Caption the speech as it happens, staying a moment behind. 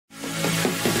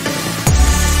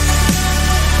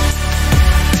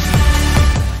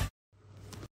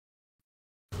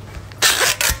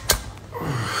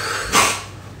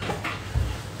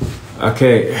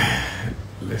Okay,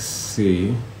 let's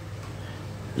see.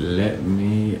 Let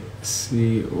me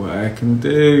see what I can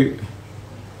do.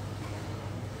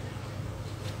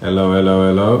 Hello, hello,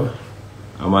 hello.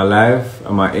 Am I live?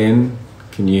 Am I in?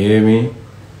 Can you hear me?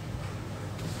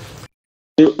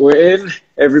 We're in,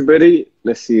 everybody.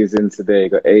 Let's see who's in today.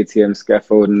 Got ATM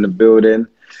Scaffold in the building.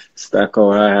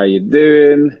 Stacko, hi, how you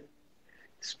doing?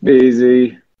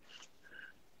 Speezy.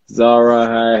 Zara,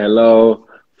 hi, hello.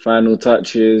 Final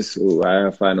touches. Oh, I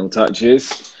have final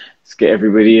touches. Let's get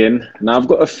everybody in. Now, I've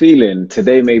got a feeling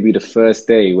today may be the first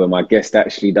day where my guest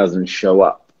actually doesn't show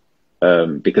up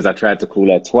because I tried to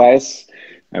call her twice.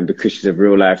 And because she's a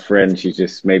real life friend, she's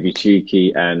just maybe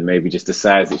cheeky and maybe just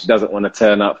decides that she doesn't want to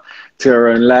turn up to her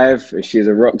own live. She's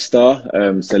a rock star.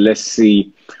 So let's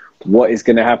see what is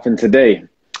going to happen today.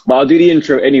 But I'll do the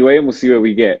intro anyway and we'll see where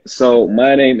we get. So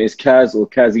my name is Kaz, or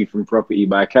Kazi from Property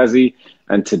by Kazi.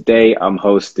 And today I'm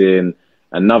hosting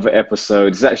another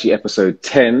episode. It's actually episode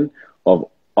 10 of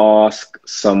Ask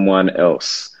Someone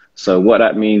Else. So what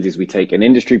that means is we take an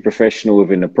industry professional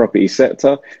within the property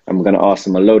sector and we're going to ask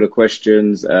them a load of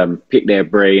questions, pick their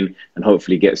brain and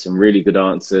hopefully get some really good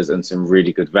answers and some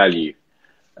really good value.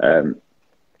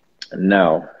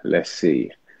 Now, let's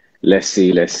see.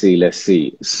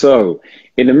 So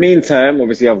in the meantime,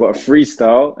 obviously I've got a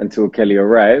freestyle until Kelly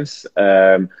arrives.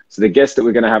 So the guest that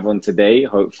we're going to have on today,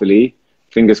 hopefully,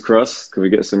 fingers crossed, can we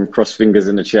get some cross fingers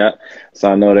in the chat?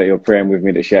 So I know that you're praying with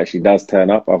me that she actually does turn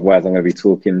up. Otherwise, I'm going to be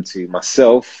talking to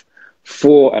myself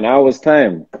for an hour's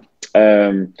time.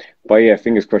 But yeah,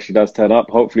 fingers crossed she does turn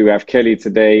up. Hopefully we have Kelly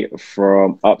today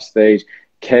from Upstage.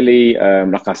 Kelly,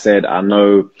 like I said, I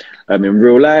know in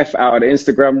real life, out of the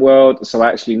Instagram world. So I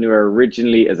actually knew her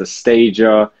originally as a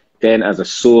stager, then as a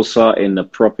sourcer in the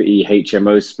property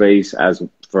HMO space, as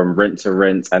from rent to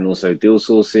rent and also deal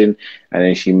sourcing. And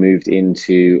then she moved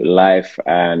into life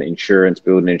and insurance,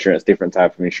 building insurance, different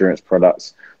type of insurance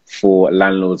products for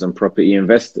landlords and property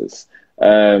investors.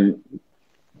 But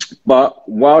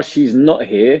while she's not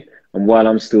here and while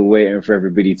I'm still waiting for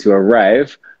everybody to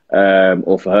arrive,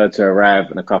 or for her to arrive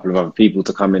and a couple of other people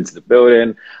to come into the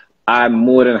building, I'm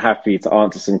more than happy to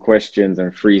answer some questions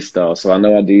and freestyle. So I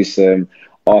know I do some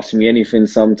Ask Me Anything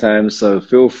sometimes, so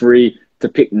feel free to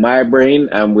pick my brain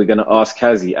and we're going to ask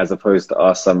Kazi as opposed to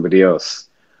ask somebody else.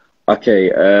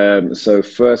 Okay, so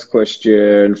first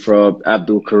question from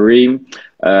Abdul Kareem.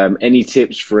 Any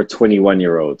tips for a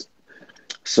 21-year-old?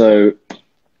 So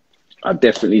I'd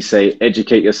definitely say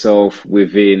educate yourself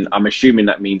within, I'm assuming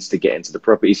that means to get into the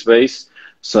property space.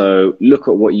 So look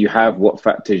at what you have, what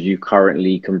factors you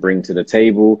currently can bring to the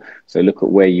table. So look at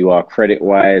where you are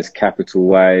credit-wise,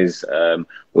 capital-wise,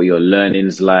 what your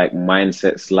learning's like,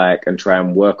 mindset's like, and try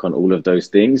and work on all of those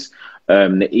things.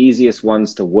 The easiest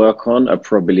ones to work on are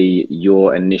probably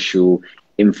your initial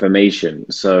information.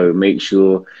 So make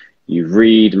sure you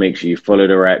read, make sure you follow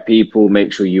the right people,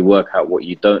 make sure you work out what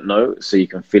you don't know so you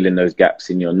can fill in those gaps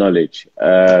in your knowledge.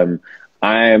 I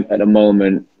am at the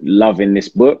moment loving this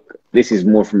book. This is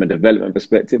more from a development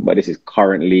perspective, but this is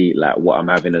currently like what I'm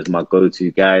having as my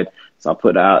go-to guide. So I'll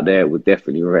put that out there. Would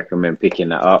definitely recommend picking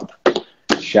that up.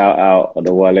 Shout out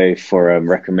Adewale for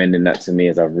recommending that to me,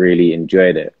 as I've really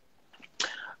enjoyed it.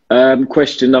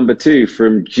 Question number 2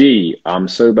 from G. I'm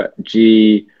so back.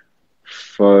 G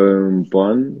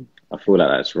Fombon. I feel like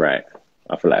that's right.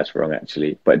 I feel like that's wrong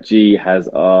actually. But G has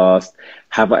asked,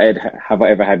 have I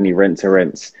ever had any rent to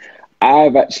rents?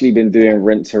 I've actually been doing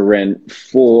rent to rent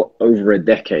for over a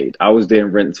decade. I was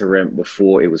doing rent to rent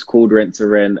before it was called rent to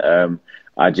rent.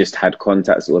 I just had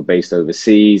contacts that were based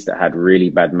overseas that had really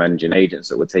bad managing agents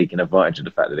that were taking advantage of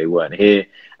the fact that they weren't here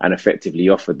and effectively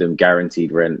offered them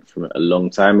guaranteed rent from a long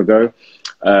time ago.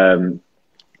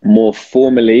 More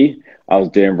formally, I was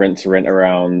doing rent to rent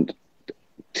around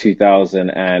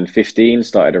 2015,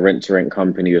 started a rent to rent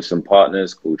company with some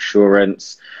partners called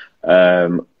Surance.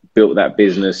 Built that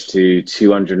business to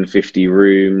 250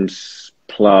 rooms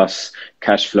plus,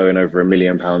 cash flowing over £1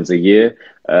 million a year.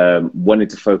 Wanted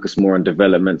to focus more on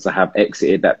developments. I have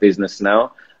exited that business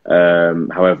now.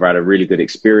 However, I had a really good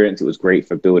experience. It was great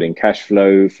for building cash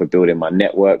flow, for building my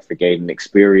network, for gaining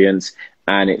experience,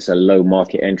 and it's a low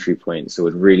market entry point. So I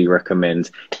would really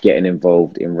recommend getting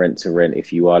involved in rent to rent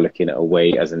if you are looking at a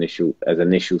way as initial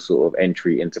sort of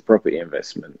entry into property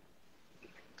investment.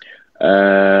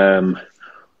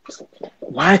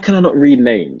 Why can I not read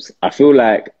names? I feel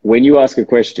like when you ask a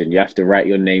question, you have to write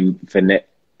your name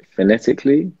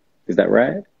phonetically. Is that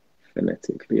right?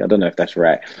 Phonetically. I don't know if that's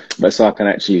right, but so I can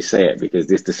actually say it because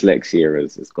this dyslexia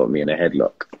has got me in a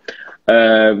headlock.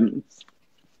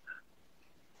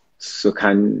 So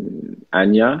can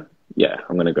Anya, Yeah,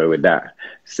 I'm gonna go with that.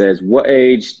 Says, what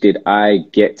age did I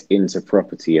get into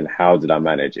property and how did I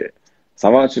manage it? So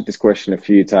I've answered this question a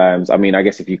few times. I mean, I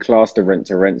guess if you class the rent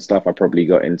to rent stuff, I probably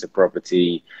got into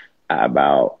property at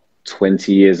about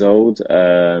 20 years old.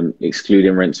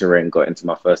 Excluding rent to rent, got into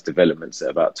my first developments at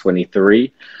about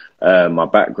 23. My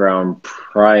background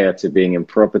prior to being in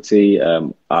property,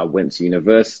 I went to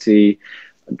university,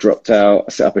 dropped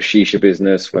out, set up a shisha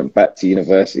business, went back to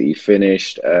university,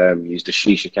 finished, used the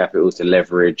shisha capital to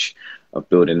leverage of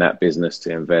building that business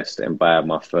to invest and buy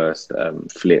my first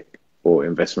flip or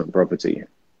investment property.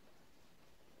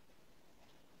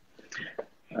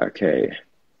 Okay.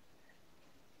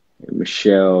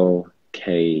 Michelle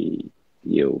K.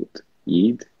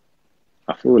 Yeed.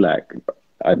 I feel like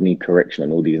I'd need correction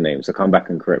on all these names, so come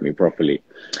back and correct me properly.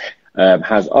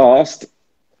 Has asked,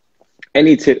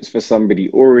 any tips for somebody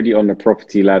already on the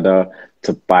property ladder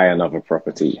to buy another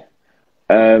property?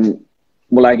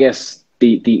 Well, I guess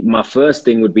my first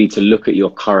thing would be to look at your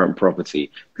current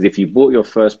property, because if you bought your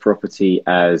first property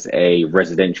as a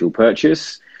residential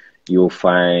purchase, you'll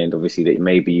find obviously that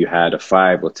maybe you had a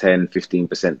 5 or 10,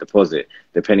 15% deposit.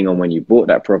 Depending on when you bought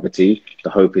that property, the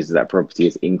hope is that property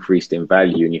has increased in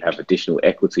value and you have additional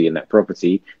equity in that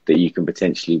property that you can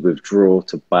potentially withdraw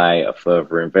to buy a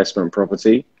further investment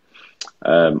property.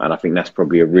 And I think that's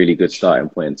probably a really good starting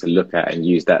point to look at and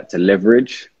use that to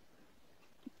leverage.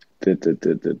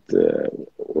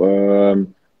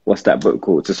 What's that book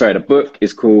called? So sorry, the book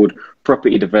is called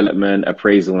Property Development,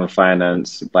 Appraisal and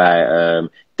Finance by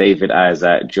David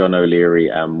Isaac, John O'Leary,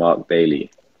 and Mark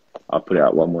Daly. I'll put it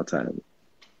out one more time.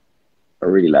 I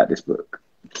really like this book.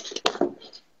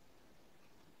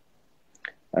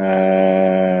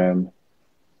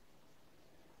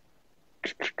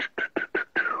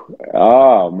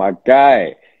 Oh, my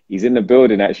guy. He's in the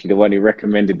building, actually, the one who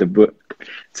recommended the book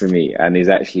to me, and he's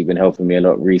actually been helping me a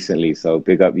lot recently. So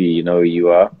big up you, you know who you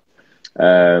are.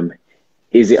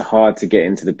 Is it hard to get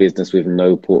into the business with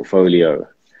no portfolio?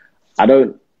 I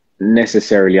don't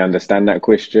necessarily understand that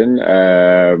question.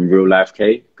 Real life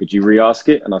K, could you re-ask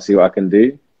it and I'll see what I can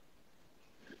do?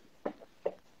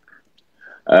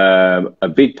 A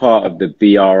big part of the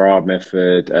BRR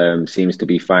method seems to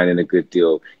be finding a good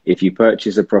deal. If you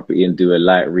purchase a property and do a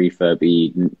light refurb,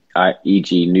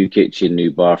 e.g. new kitchen,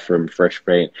 new bathroom, fresh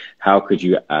paint, how could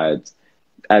you how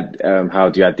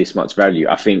do you add this much value?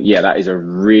 I think, yeah, that is a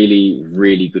really,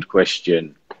 really good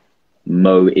question.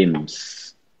 Mo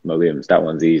Ims, that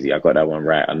one's easy. I got that one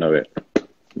right. I know it.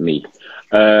 Me.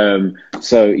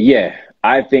 So yeah,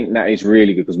 I think that is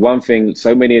really good because one thing,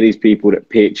 so many of these people that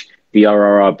pitch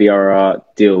BRR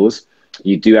deals,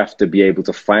 you do have to be able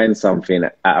to find something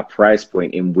at a price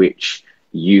point in which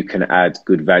you can add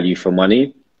good value for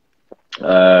money.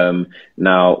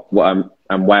 Now,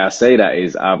 why I say that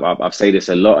is I've said this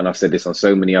a lot and I've said this on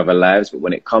so many other lives, but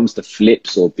when it comes to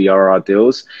flips or BRR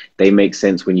deals, they make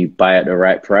sense when you buy at the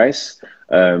right price.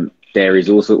 There is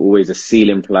also always a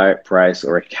ceiling price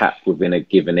or a cap within a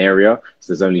given area.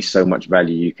 So there's only so much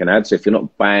value you can add. So if you're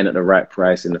not buying at the right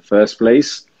price in the first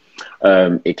place,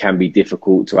 it can be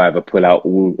difficult to either pull out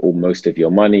all or most of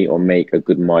your money or make a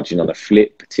good margin on a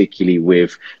flip, particularly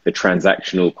with the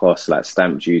transactional costs like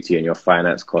stamp duty and your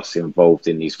finance costs involved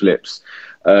in these flips.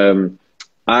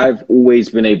 I've always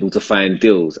been able to find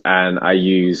deals and I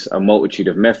use a multitude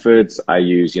of methods. I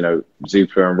use,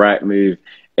 Zoopla and Rightmove,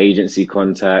 agency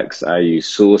contacts, I use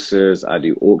sources, I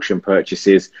do auction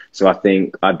purchases. So I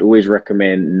think I'd always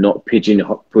recommend not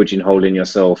pigeonholing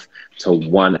yourself to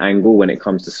one angle when it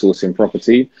comes to sourcing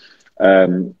property.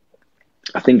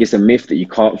 I think it's a myth that you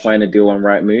can't find a deal on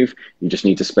Rightmove. You just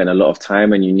need to spend a lot of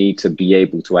time and you need to be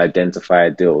able to identify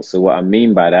a deal. So what I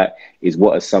mean by that is,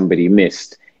 what has somebody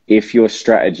missed? If your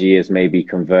strategy is maybe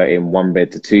converting 1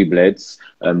 bed to 2 beds,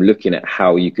 looking at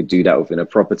how you could do that within a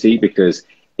property, because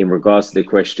in regards to the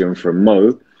question from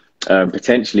Mo,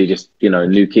 potentially just,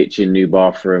 new kitchen, new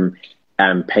bathroom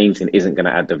and painting isn't going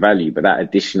to add the value, but that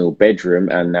additional bedroom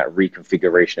and that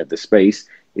reconfiguration of the space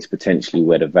is potentially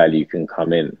where the value can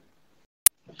come in.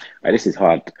 Right, this is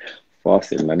hard.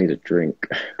 Fasting, I need a drink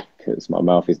because my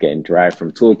mouth is getting dry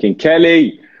from talking.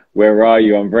 Kelly, where are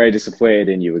you? I'm very disappointed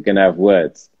in you. We're going to have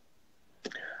words.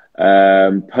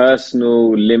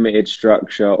 Personal, limited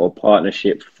structure or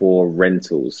partnership for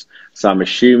rentals. So I'm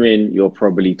assuming you're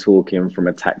probably talking from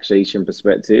a taxation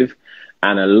perspective.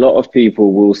 And a lot of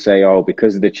people will say, oh,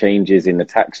 because of the changes in the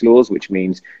tax laws, which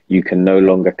means you can no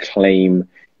longer claim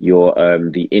your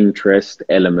the interest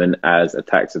element as a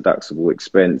tax deductible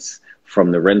expense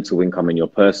from the rental income in your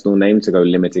personal name to go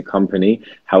limited company.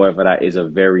 However, that is a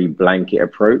very blanket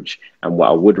approach. And what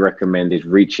I would recommend is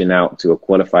reaching out to a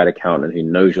qualified accountant who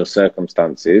knows your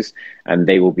circumstances, and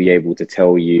they will be able to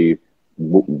tell you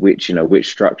which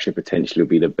structure potentially will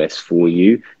be the best for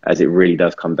you, as it really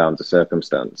does come down to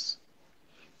circumstance.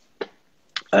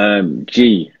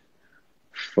 G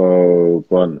for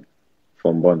Bon.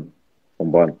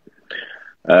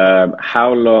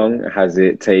 How long has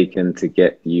it taken to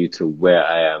get you to where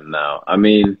I am now? I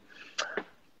mean,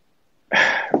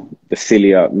 not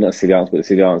silly answer, but the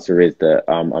silly answer is that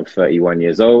I'm 31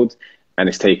 years old, and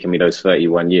it's taken me those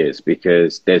 31 years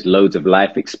because there's loads of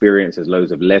life experience, there's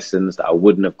loads of lessons that I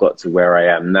wouldn't have got to where I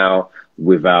am now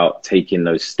without taking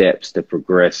those steps to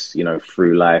progress,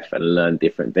 through life and learn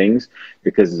different things.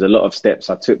 Because there's a lot of steps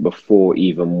I took before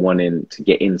even wanting to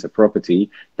get into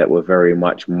property that were very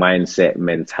much mindset,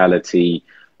 mentality,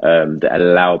 that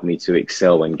allowed me to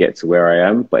excel and get to where I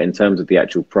am. But in terms of the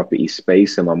actual property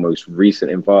space and my most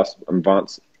recent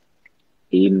advancements,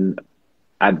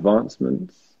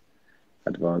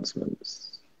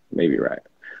 maybe right.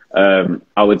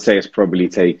 I would say it's probably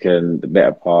taken the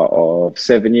better part of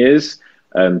 7 years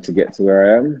to get to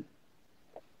where I am.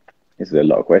 This is a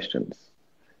lot of questions.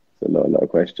 It's a lot of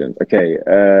questions. Okay,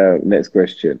 next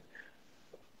question.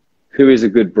 Who is a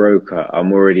good broker?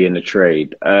 I'm already in the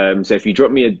trade. So if you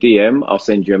drop me a DM, I'll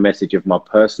send you a message of my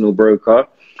personal broker.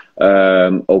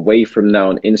 Away from now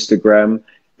on Instagram,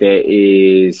 there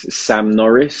is Sam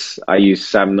Norris. I use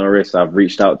Sam Norris. I've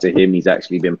reached out to him. He's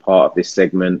actually been part of this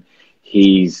segment.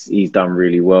 He's done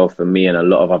really well for me and a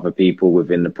lot of other people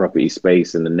within the property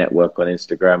space and the network on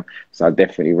Instagram. So I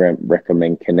definitely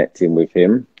recommend connecting with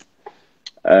him.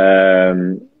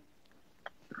 I'm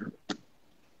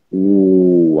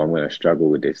going to struggle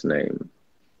with this name.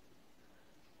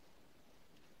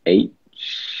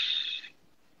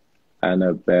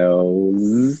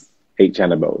 Annabelle's.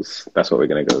 That's what we're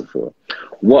going to go for.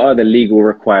 What are the legal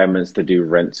requirements to do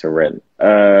rent to rent?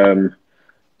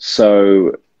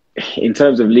 So in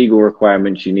terms of legal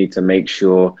requirements, you need to make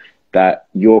sure that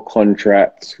your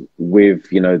contract with,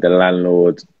 the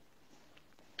landlord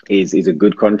is a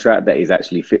good contract that is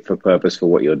actually fit for purpose for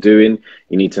what you're doing.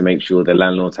 You need to make sure the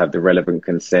landlords have the relevant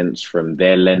consents from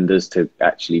their lenders to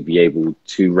actually be able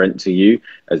to rent to you,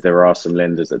 as there are some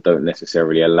lenders that don't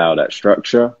necessarily allow that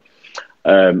structure.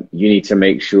 You need to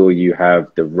make sure you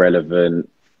have the relevant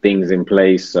things in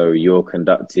place. So you're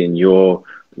conducting your,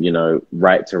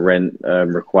 right to rent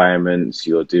requirements.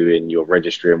 You're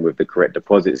registering with the correct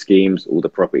deposit schemes. All the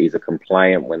properties are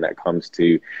compliant when that comes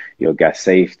to your gas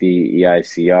safety,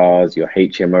 EICRs, your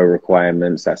HMO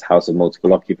requirements. That's house of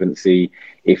multiple occupancy.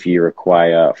 If you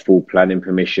require full planning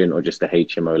permission or just a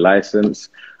HMO license.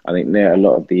 I think they're a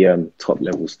lot of the top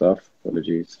level stuff.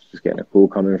 Apologies, just getting a call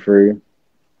coming through.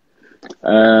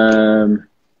 NPAC.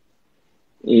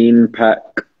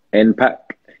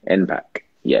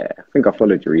 Yeah, I think I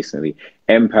followed you recently.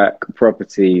 MPAC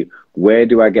property. Where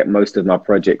do I get most of my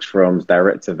projects from?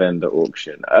 Direct to vendor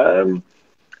auction.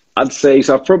 I'd say,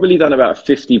 so I've probably done about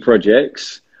 50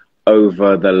 projects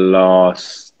over the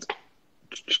last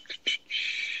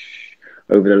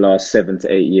 7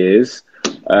 to 8 years.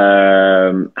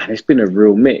 And it's been a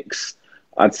real mix.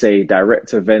 I'd say direct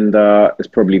to vendor has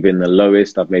probably been the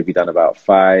lowest. I've maybe done about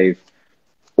 5.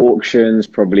 Auctions,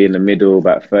 probably in the middle,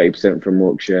 about 30% from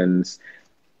auctions.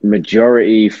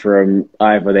 Majority from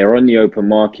either they're on the open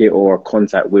market or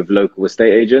contact with local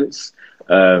estate agents.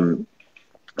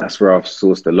 That's where I've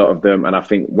sourced a lot of them. And I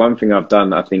think one thing I've done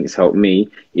that I think has helped me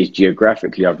is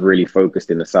geographically, I've really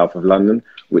focused in the south of London,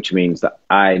 which means that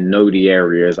I know the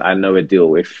areas, I know a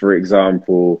deal. If, for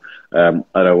example,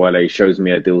 Adewale shows me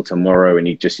a deal tomorrow and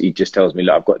he just tells me,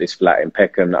 look, I've got this flat in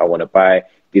Peckham that I want to buy,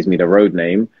 gives me the road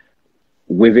name.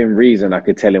 Within reason, I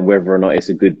could tell him whether or not it's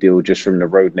a good deal just from the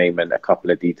road name and a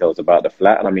couple of details about the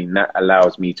flat. And I mean, that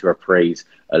allows me to appraise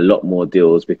a lot more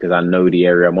deals because I know the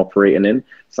area I'm operating in.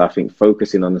 So I think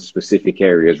focusing on the specific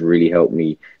areas really helped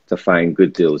me to find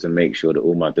good deals and make sure that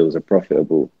all my deals are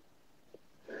profitable.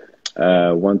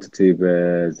 1 to 2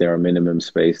 beds, there are minimum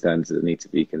space standards that need to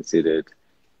be considered.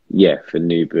 Yeah, for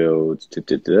new builds.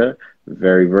 Very,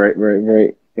 very, very,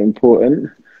 very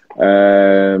important.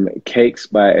 Cakes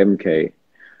by MK.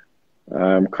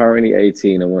 I'm currently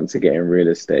 18 and want to get in real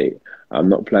estate. I'm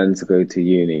not planning to go to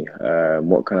uni.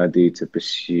 What can I do to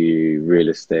pursue real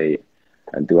estate?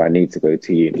 And do I need to go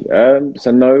to uni?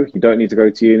 So no, you don't need to go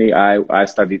to uni. I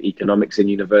studied economics in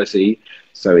university,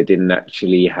 so it didn't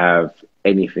actually have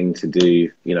anything to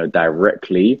do,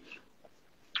 directly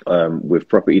with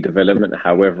property development.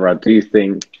 However, I do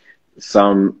think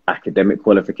some academic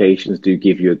qualifications do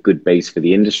give you a good base for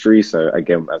the industry. So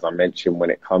again, as I mentioned, when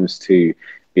it comes to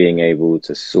being able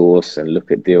to source and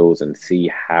look at deals and see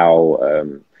how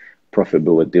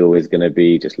profitable a deal is going to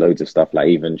be, just loads of stuff, like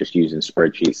even just using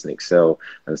spreadsheets and Excel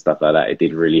and stuff like that, it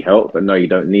did really help. But no, you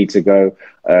don't need to go.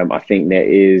 I think there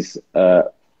is a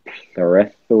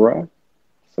plethora,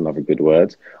 that's another good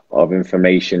word, of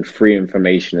information, free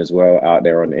information as well out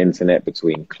there on the internet,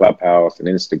 between Clubhouse and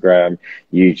Instagram,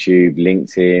 YouTube,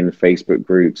 LinkedIn, Facebook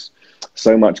groups.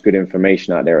 So much good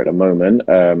information out there at the moment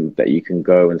that you can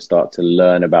go and start to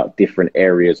learn about different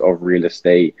areas of real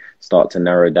estate, start to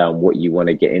narrow down what you want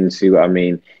to get into. I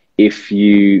mean, if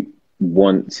you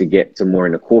want to get to more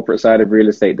in the corporate side of real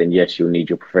estate, then yes, you'll need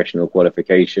your professional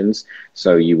qualifications.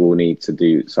 So you will need to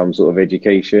do some sort of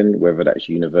education, whether that's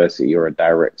university or a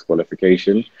direct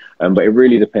qualification. But it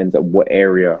really depends on what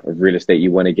area of real estate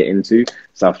you want to get into.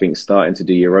 So I think starting to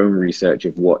do your own research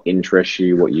of what interests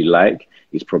you, what you like,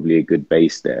 is probably a good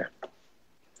base there.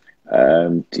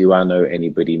 Do I know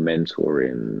anybody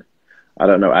mentoring? I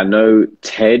don't know. I know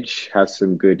Tej has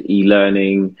some good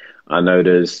e-learning. I know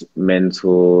there's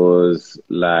mentors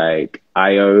like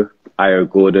Io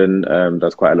Gordon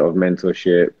does quite a lot of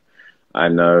mentorship. I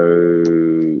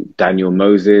know Daniel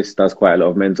Moses does quite a lot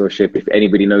of mentorship. If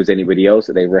anybody knows anybody else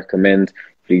that they recommend,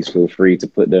 please feel free to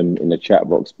put them in the chat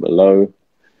box below.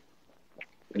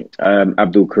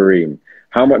 Abdul Kareem,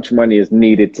 how much money is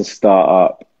needed to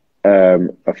start up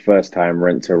a first-time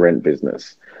rent-to-rent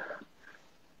business?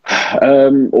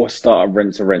 Or start a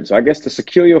rent-to-rent? So I guess to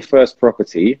secure your first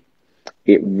property,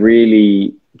 it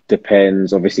really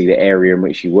depends, obviously, the area in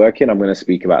which you work in. I'm going to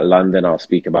speak about London. I'll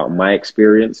speak about my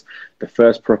experience. The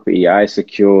first property I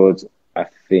secured, I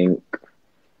think,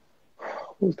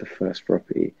 what was the first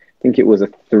property? I think it was a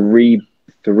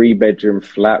three-bedroom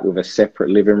flat with a separate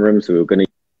living room. So we were going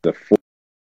to use a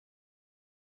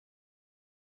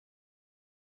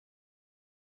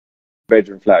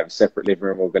four-bedroom flat with a separate living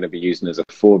room. We're going to be using as a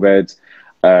 4-bed.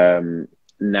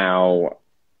 Now,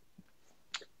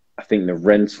 I think the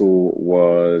rental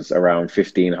was around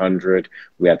 1,500.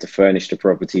 We had to furnish the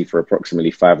property for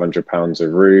approximately £500 a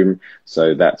room.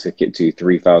 So that took it to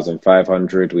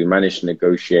 3,500. We managed to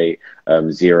negotiate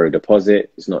zero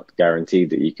deposit. It's not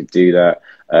guaranteed that you could do that.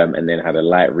 And then had a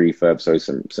light refurb. So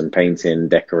some painting,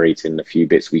 decorating, a few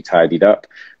bits we tidied up.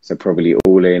 So probably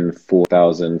all in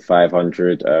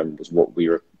 4,500 was what we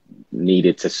were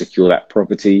needed to secure that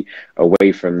property.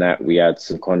 Away from that, we had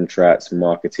some contracts,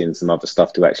 marketing, some other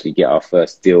stuff to actually get our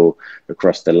first deal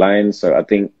across the line. So I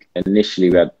think initially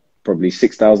we had probably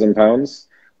 £6,000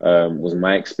 was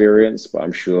my experience, but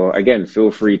I'm sure, again,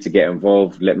 feel free to get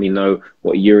involved. Let me know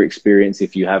what your experience,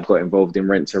 if you have got involved in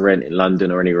rent to rent in London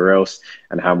or anywhere else,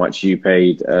 and how much you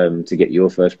paid to get your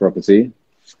first property.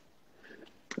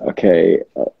 Okay,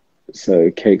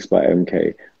 so Cakes by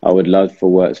MK. I would love for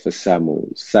works for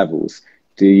Savills.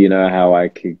 Do you know how I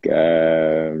could get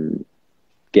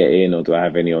in, or do I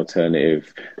have any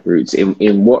alternative routes?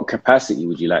 In what capacity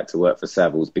would you like to work for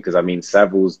Savills? Because I mean,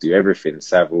 Savills do everything.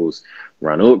 Savills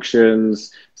run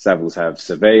auctions. Savills have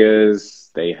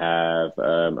surveyors. They have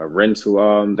a rental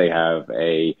arm. They have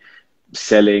a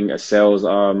sales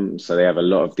arm. So they have a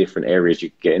lot of different areas you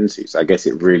could get into. So I guess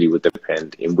it really would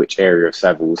depend in which area of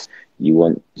Savills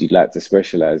you'd like to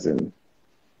specialize in.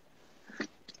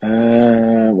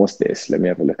 What's this? Let me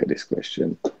have a look at this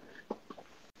question.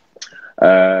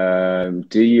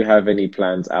 Do you have any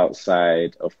plans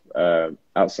outside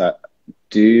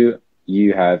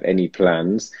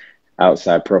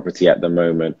property at the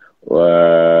moment?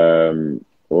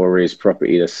 Or is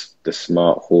property the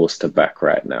smart horse to back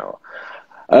right now?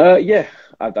 Yeah,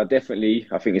 I definitely,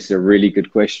 I think it's a really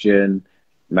good question.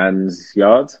 Man's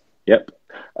Yard. Yep.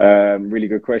 Really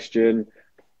good question.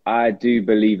 I do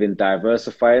believe in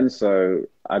diversifying. So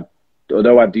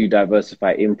although I do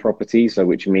diversify in property, so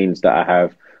which means that I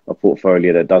have a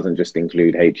portfolio that doesn't just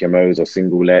include HMOs or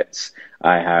single lets.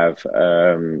 I have,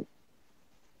 I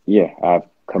have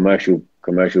commercial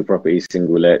properties,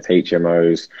 single lets,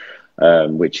 HMOs,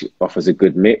 which offers a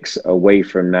good mix. Away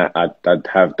from that, I'd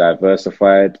have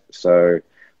diversified. So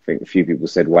I think a few people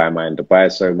said, why am I in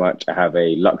Dubai so much? I have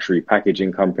a luxury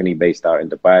packaging company based out in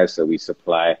Dubai. So we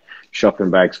supply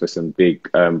shopping bags for some big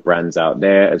brands out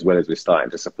there, as well as we're starting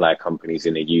to supply companies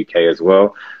in the UK as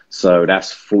well. So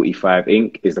that's 45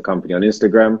 Inc. is the company on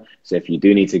Instagram. So if you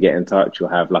do need to get in touch or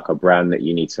have like a brand that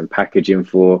you need some packaging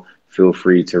for, feel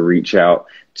free to reach out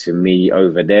to me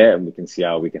over there and we can see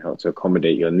how we can help to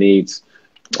accommodate your needs.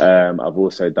 I've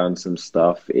also done some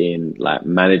stuff in like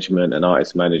management and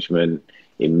artist management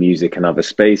in music and other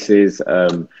spaces,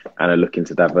 and are looking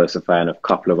to diversify in a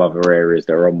couple of other areas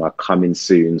that are on my coming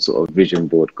soon sort of vision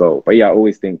board goal. But yeah, I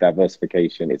always think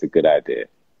diversification is a good idea.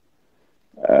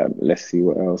 Let's see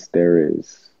what else there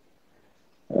is.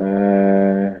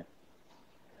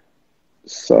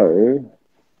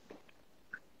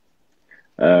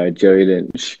 Joey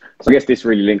Lynch. So I guess this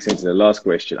really links into the last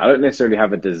question. I don't necessarily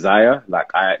have a desire. Like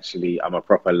I'm a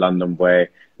proper London boy.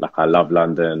 Like I love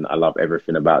London. I love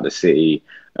everything about the city.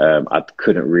 I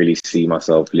couldn't really see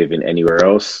myself living anywhere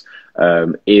else.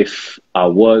 If I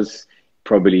was,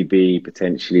 probably be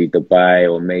potentially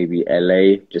Dubai or maybe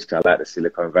LA, just 'cause I like the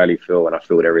Silicon Valley feel, and I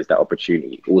feel there is that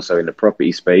opportunity also in the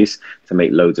property space to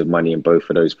make loads of money in both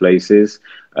of those places.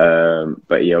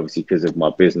 But yeah, obviously because of my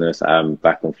business, I'm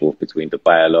back and forth between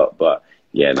Dubai a lot. But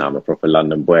yeah, now I'm a proper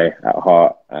London boy at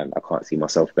heart, and I can't see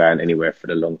myself going anywhere for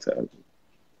the long term.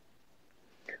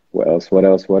 What else? What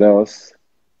else? What else?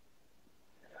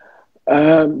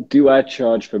 Do I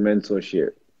charge for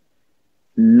mentorship?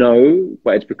 No,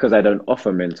 but it's because I don't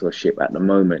offer mentorship at the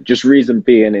moment. Just reason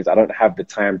being is I don't have the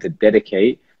time to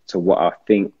dedicate to what I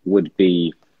think would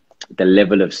be the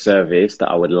level of service that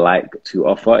I would like to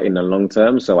offer in the long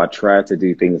term. So I try to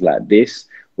do things like this,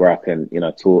 where I can,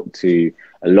 talk to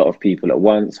a lot of people at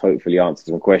once, hopefully answer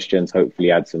some questions,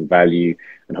 hopefully add some value,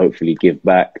 and hopefully give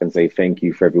back and say thank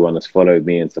you for everyone that's followed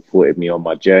me and supported me on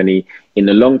my journey. In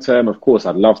the long term, of course,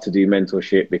 I'd love to do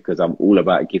mentorship because I'm all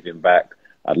about giving back.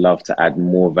 I'd love to add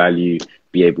more value,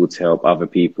 be able to help other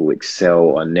people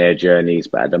excel on their journeys.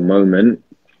 But at the moment,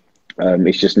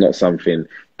 it's just not something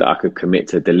that I could commit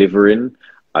to delivering.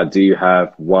 I do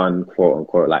have one quote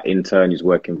unquote like intern who's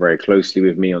working very closely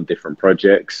with me on different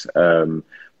projects,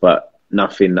 but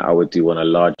nothing that I would do on a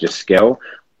larger scale.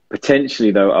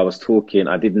 Potentially, though,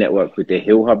 I did network with the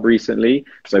Hill Hub recently.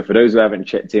 So for those who haven't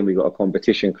checked in, we've got a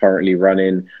competition currently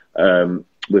running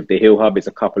with the Hill Hub. It's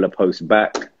a couple of posts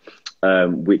back.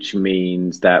 Which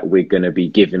means that we're going to be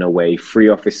giving away free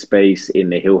office space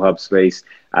in the Hill Hub space,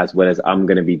 as well as I'm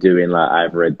going to be doing like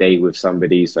either a day with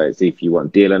somebody. So it's if you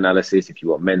want deal analysis, if you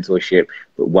want mentorship,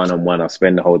 but one-on-one, I'll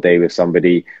spend the whole day with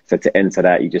somebody. So to enter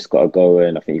that, you just got to go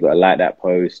and I think you've got to like that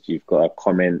post. You've got to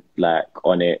comment like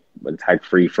on it and tag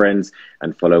 3 friends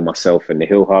and follow myself and the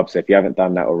Hill Hub. So if you haven't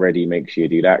done that already, make sure you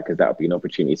do that because that'll be an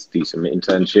opportunity to do some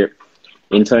mentorship.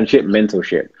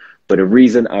 But the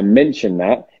reason I mention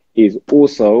that is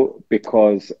also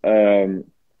because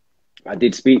I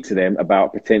did speak to them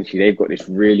about potentially they've got this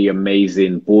really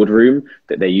amazing boardroom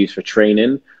that they use for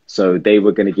training. So they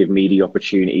were going to give me the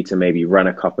opportunity to maybe run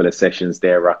a couple of sessions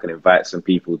there where I can invite some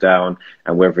people down.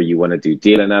 And whether you want to do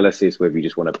deal analysis, whether you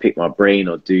just want to pick my brain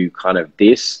or do kind of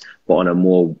this, but on a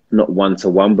more, not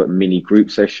one-to-one, but mini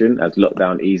group session as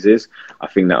lockdown eases, I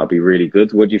think that'll be really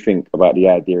good. What do you think about the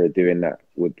idea of doing that?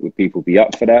 Would people be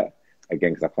up for that?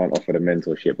 Again, because I can't offer the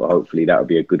mentorship, but hopefully that would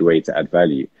be a good way to add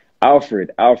value.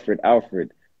 Alfred.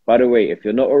 By the way, if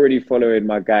you're not already following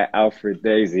my guy, Alfred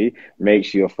Daisy, make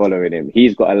sure you're following him.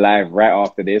 He's got a live right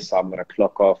after this, so I'm going to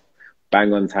clock off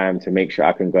bang on time to make sure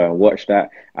I can go and watch that.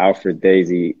 Alfred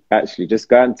Daisy, actually, just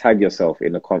go and tag yourself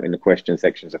in the question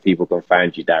section so people can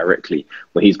find you directly.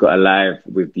 But he's got a live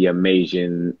with the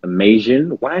amazing.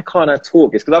 Why can't I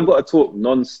talk? It's because I've got to talk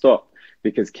non-stop.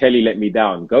 Because Kelly let me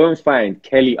down. Go and find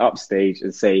Kelly upstage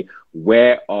and say,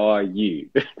 where are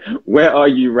you? Where are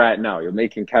you right now? You're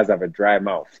making Kaz have a dry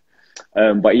mouth.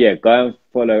 But yeah, go and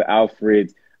follow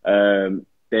Alfred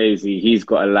Daisy. He's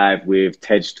got a live with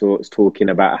TED Talks talking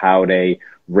about how they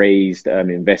raised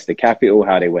investor capital,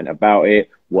 how they went about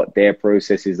it, what their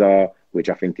processes are, which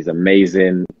I think is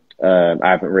amazing. I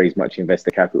haven't raised much investor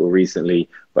capital recently,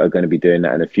 but I'm going to be doing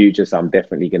that in the future. So I'm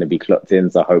definitely going to be clocked in.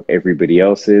 So I hope everybody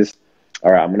else is.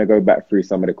 All right, I'm going to go back through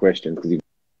some of the questions because you've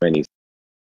many.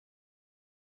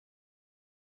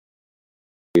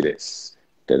 Do this.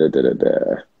 He's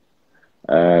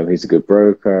a good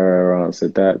broker.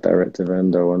 Answered that. Director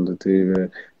vendor. Wonder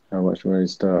TV. How much money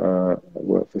start?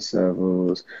 Work for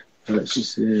several. Let's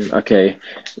just see. Okay.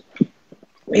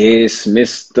 It's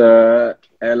Mr.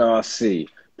 LRC.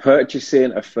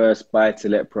 Purchasing a first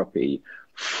buy-to-let property.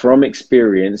 From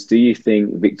experience, do you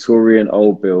think Victorian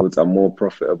old builds are more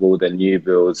profitable than new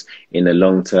builds in the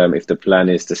long term if the plan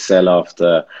is to sell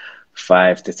after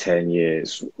 5 to 10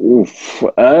 years? Oof.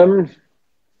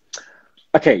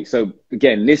 Okay, so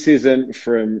again, this isn't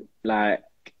from like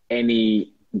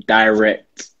any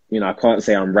direct, I can't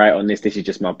say I'm right on this. This is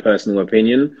just my personal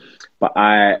opinion, but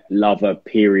I love a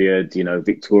period,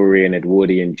 Victorian,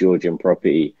 Edwardian, Georgian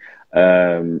property.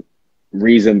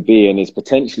 Reason being is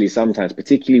potentially sometimes,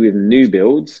 particularly with new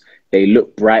builds, they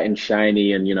look bright and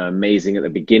shiny and, you know, amazing at the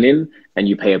beginning, and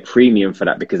you pay a premium for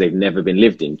that because they've never been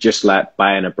lived in, just like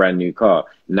buying a brand new car.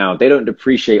 Now, they don't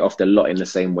depreciate off the lot in the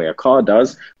same way a car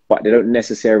does, but they don't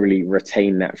necessarily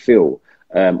retain that feel.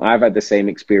 I've had the same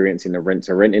experience in the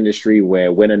rent-to-rent industry,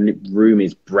 where when a room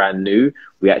is brand new,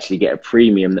 we actually get a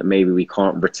premium that maybe we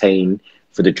can't retain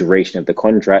for the duration of the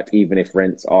contract, even if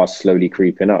rents are slowly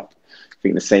creeping up. I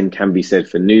think the same can be said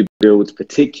for new builds,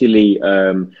 particularly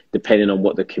depending on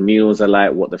what the communals are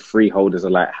like, what the freeholders are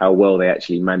like, how well they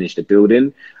actually manage the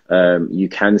building. You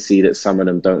can see that some of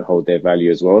them don't hold their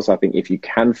value as well. So I think if you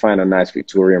can find a nice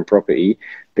Victorian property,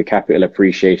 the capital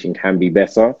appreciation can be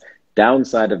better.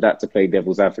 Downside of that, to play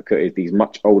devil's advocate, is these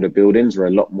much older buildings are a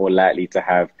lot more likely to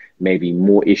have maybe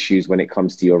more issues when it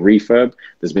comes to your refurb.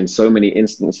 There's been so many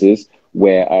instances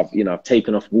where I've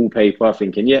taken off wallpaper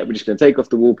thinking, yeah, we're just going to take off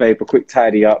the wallpaper, quick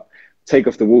tidy up, take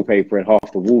off the wallpaper, and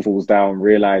half the wall falls down,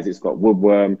 realize it's got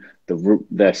woodworm,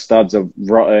 the studs are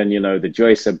rotten, the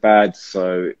joists are bad.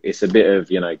 So it's a bit of,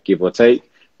 give or take.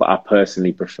 But I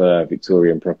personally prefer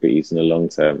Victorian properties in the long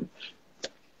term.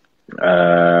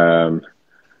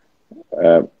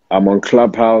 I'm on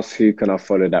Clubhouse. Who can I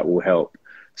follow that will help?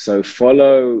 So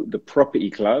follow the Property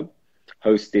Club,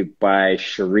 hosted by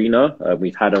Sharina.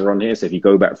 We've had her on here, so if you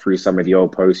go back through some of the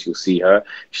old posts, you'll see her.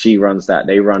 She runs that.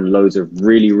 They run loads of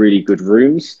really, really good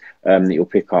rooms that you'll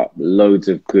pick up loads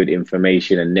of good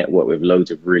information and network with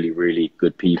loads of really, really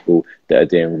good people that are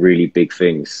doing really big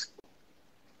things.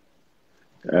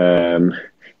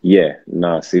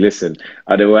 See, listen,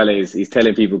 Adewale he's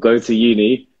telling people go to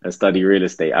uni and study real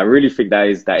estate. I really think that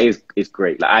is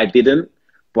great. Like, I didn't,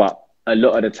 but a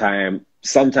lot of the time,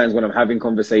 sometimes when I'm having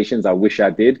conversations, I wish I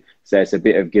did. So it's a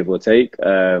bit of give or take.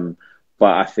 But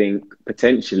I think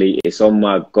potentially it's on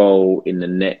my goal in the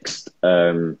next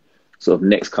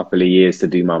next couple of years to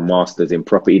do my master's in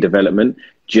property development,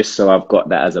 just so I've got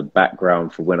that as a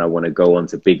background for when I want to go on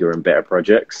to bigger and better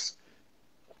projects.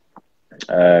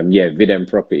 Videm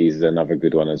Properties is another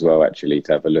good one as well, actually,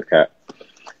 to have a look at.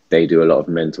 They do a lot of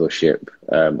mentorship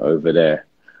over there.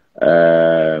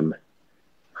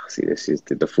 See, this is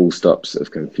the full stops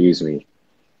have confused me.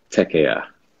 Tekea.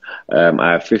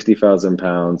 I have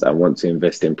 £50,000 and want to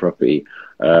invest in property.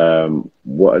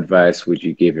 What advice would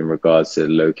you give in regards to the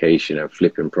location and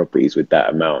flipping properties with that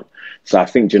amount? So I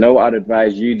think, do you know what I'd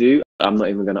advise you do? I'm not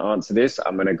even going to answer this.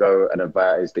 I'm going to go and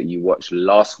advise that you watch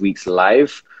last week's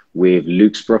live with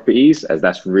Luke's Properties, as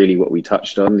that's really what we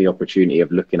touched on, the opportunity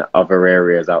of looking at other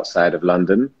areas outside of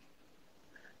London.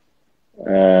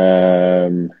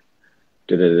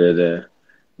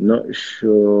 Not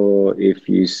sure if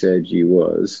you said you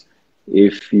was.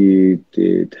 If you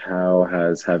did, how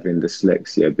has having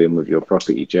dyslexia been with your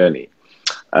property journey?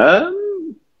 I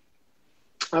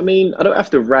mean, I don't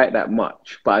have to write that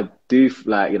much, but I do,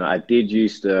 I did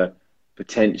used to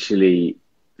potentially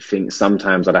think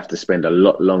sometimes I'd have to spend a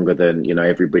lot longer than,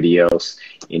 everybody else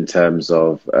in terms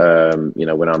of,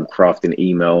 when I'm crafting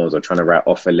emails or trying to write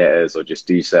offer letters or just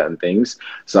do certain things.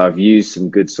 So I've used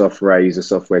some good software. I use a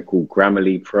software called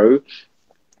Grammarly Pro.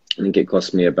 I think it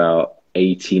cost me about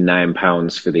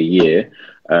 £89 for the year.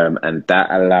 And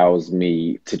that allows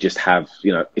me to just have,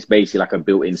 it's basically like a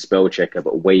built-in spell checker,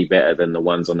 but way better than the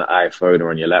ones on the iPhone or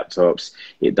on your laptops.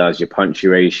 It does your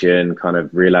punctuation, kind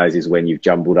of realizes when you've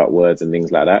jumbled up words and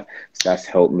things like that. So that's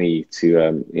helped me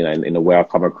to, in the way I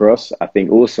come across. I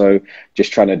think also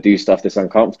just trying to do stuff that's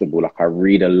uncomfortable. Like, I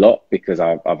read a lot because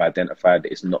I've identified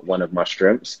that it's not one of my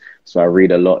strengths. So I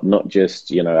read a lot, not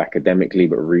just, academically,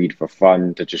 but read for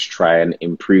fun, to just try and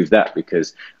improve that,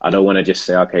 because I don't want to just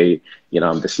say, okay,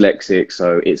 I'm dyslexic,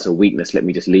 so it's a weakness. Let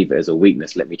me just leave it as a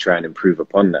weakness. Let me try and improve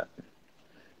upon that.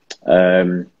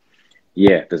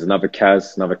 There's another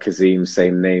Kazim,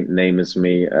 same name as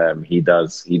me. He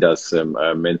does some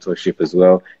mentorship as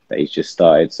well that he's just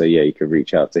started. So yeah, you can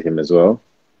reach out to him as well.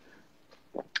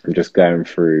 I'm just going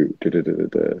through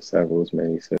Savills,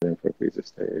 many selling properties,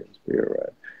 estate, be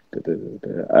alright.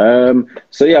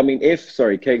 So yeah, I mean,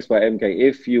 Cakes by MK,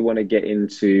 if you want to get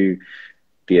into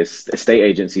the estate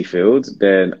agency field,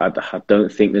 then I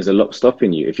don't think there's a lot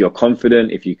stopping you. If you're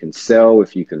confident, if you can sell,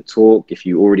 if you can talk, if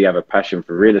you already have a passion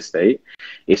for real estate,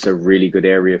 it's a really good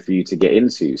area for you to get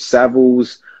into.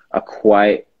 Savills are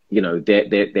quite,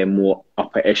 they're more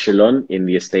upper echelon in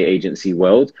the estate agency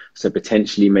world. So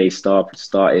potentially may start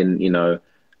in,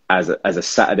 as a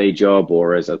Saturday job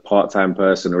or as a part-time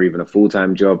person or even a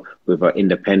full-time job with an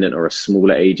independent or a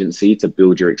smaller agency to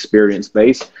build your experience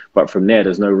base. But from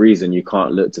there's no reason you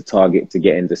can't look to target to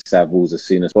get into Savills as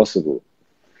soon as possible.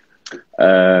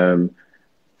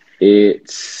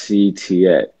 It's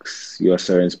CTX. You're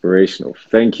so inspirational.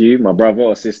 Thank you, my brother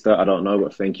or sister. I don't know,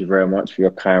 but thank you very much for your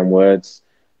kind words.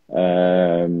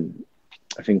 I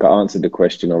think I answered the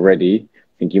question already.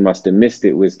 I think you must have missed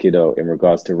it, WizKiddo, in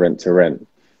regards to rent to rent.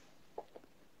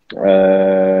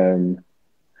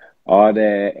 Are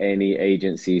there any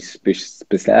agencies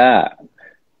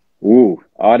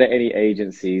are there any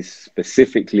agencies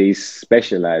specifically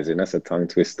specializing, that's a tongue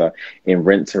twister, in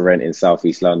rent to rent in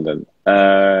Southeast London?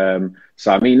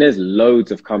 So I mean, there's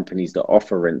loads of companies that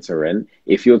offer rent to rent.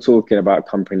 If you're talking about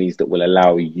companies that will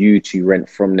allow you to rent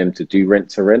from them to do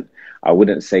rent to rent, I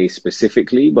wouldn't say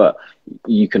specifically, but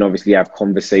you can obviously have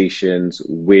conversations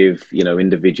with,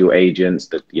 individual agents,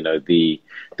 that, the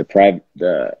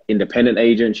independent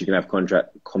agents. You can have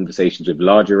contract conversations with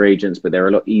larger agents, but they're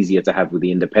a lot easier to have with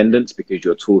the independents because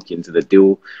you're talking to the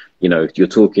deal, you're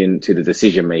talking to the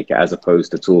decision maker as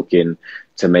opposed to talking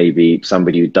to maybe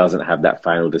somebody who doesn't have that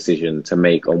final decision to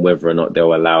make on whether or not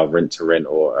they'll allow rent to rent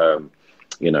or,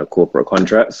 corporate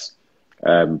contracts.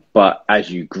 But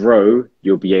as you grow,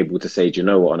 you'll be able to say, do you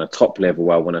know what, on a top level,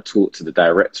 I want to talk to the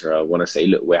director. I want to say,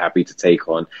 look, we're happy to take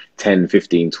on 10,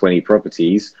 15, 20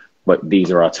 properties, but these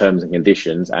are our terms and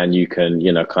conditions. And you can,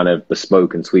 kind of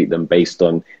bespoke and tweak them based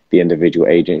on the individual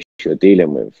agents you're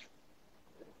dealing with.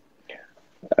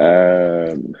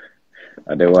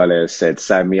 Adewale said,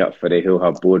 sign me up for the Hill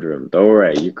Hub boardroom. Don't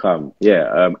worry, you come.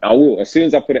 Yeah, I will. As soon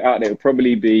as I put it out there, it'll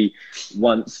probably be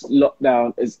once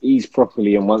lockdown is eased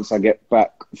properly and once I get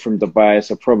back from Dubai,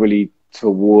 so probably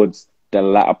towards the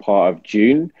latter part of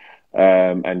June.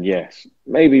 And yes,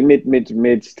 maybe mid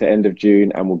to end of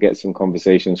June, and we'll get some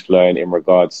conversations flowing in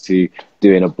regards to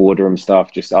doing a boardroom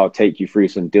stuff. Just I'll take you through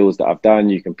some deals that I've done.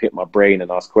 You can pick my brain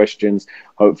and ask questions.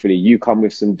 Hopefully you come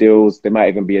with some deals. There might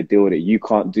even be a deal that you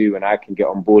can't do and I can get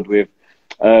on board with.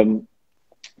 I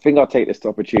think I'll take this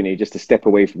opportunity just to step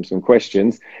away from some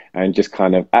questions and just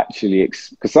kind of actually,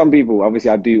 because some people, obviously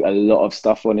I do a lot of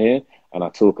stuff on here and I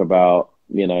talk about,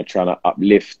 trying to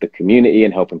uplift the community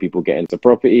and helping people get into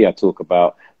property. I talk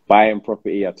about buying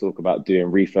property. I talk about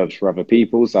doing refurbs for other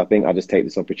people. So I think I just take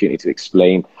this opportunity to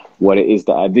explain what it is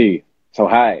that I do. So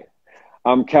hi,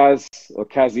 I'm Kaz or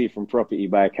Kazi from Property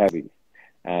by Kazi,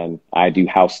 and I do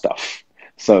house stuff.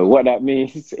 So what that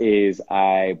means is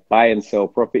I buy and sell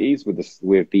properties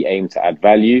with the aim to add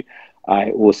value.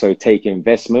 I also take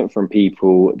investment from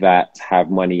people that have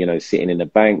money, sitting in the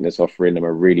bank that's offering them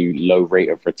a really low rate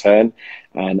of return.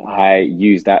 And I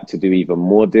use that to do even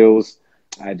more deals.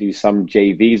 I do some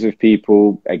JVs with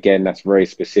people. Again, that's very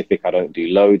specific. I don't do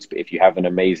loads, but if you have an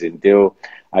amazing deal,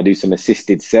 I do some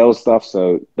assisted sales stuff.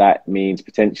 So that means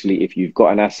potentially if you've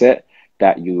got an asset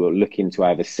that you are looking to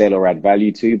either sell or add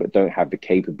value to, but don't have the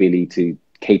capability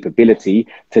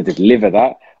to deliver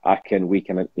that, we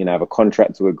can have a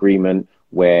contractual agreement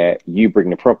where you bring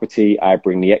the property, I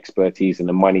bring the expertise and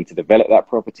the money to develop that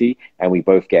property, and we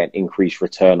both get an increased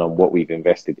return on what we've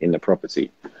invested in the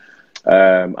property.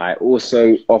 I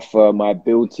also offer my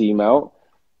build team out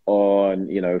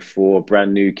on, for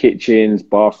brand new kitchens,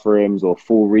 bathrooms, or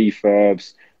full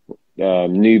refurbs,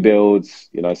 new builds,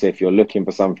 so if you're looking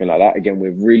for something like that, again,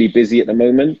 we're really busy at the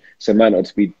moment, so might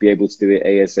not be able to do it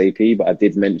ASAP, but I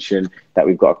did mention that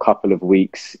we've got a couple of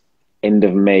weeks, end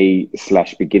of May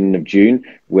 / beginning of June,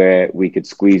 where we could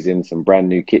squeeze in some brand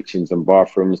new kitchens and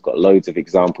bathrooms. Got loads of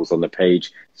examples on the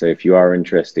page, so if you are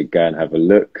interested, go and have a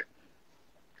look.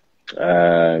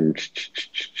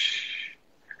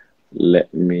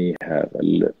 Let me have a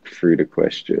look through the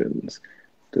questions.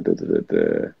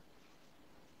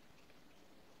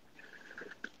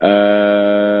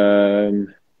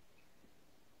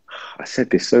 I said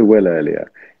this so well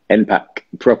earlier. NPAC,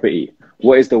 property.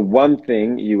 What is the one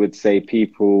thing you would say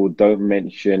people don't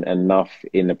mention enough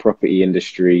in the property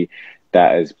industry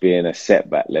that has been a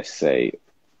setback, let's say?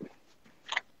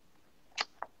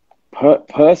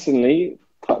 Personally,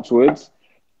 touch wood,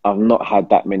 I've not had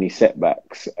that many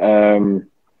setbacks.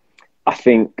 I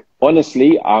think,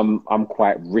 honestly, I'm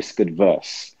quite risk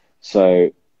adverse.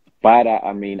 So by that,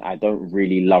 I mean, I don't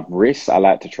really love risks. I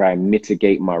like to try and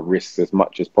mitigate my risks as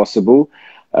much as possible.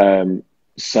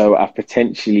 So I've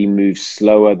potentially moved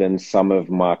slower than some of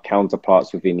my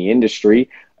counterparts within the industry.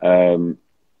 And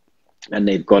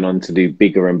they've gone on to do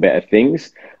bigger and better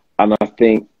things. And I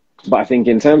think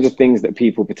in terms of things that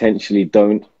people potentially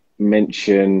don't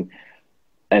mention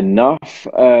enough,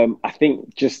 I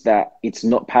think just that it's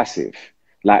not passive.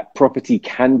 Like, property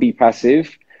can be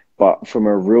passive, but from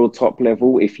a real top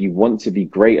level, if you want to be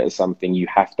great at something, you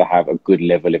have to have a good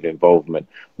level of involvement.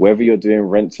 Whether you're doing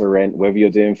rent to rent, whether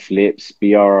you're doing flips,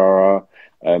 BRRR,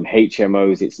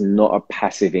 HMOs, it's not a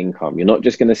passive income. You're not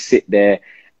just going to sit there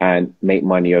and make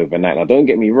money overnight. Now, don't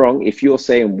get me wrong. If you're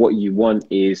saying what you want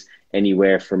is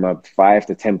anywhere from a 5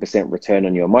 to 10% return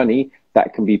on your money,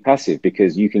 that can be passive,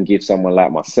 because you can give someone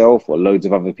like myself or loads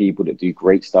of other people that do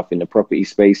great stuff in the property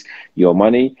space your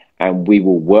money, and we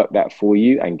will work that for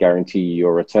you and guarantee you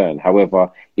your return. However,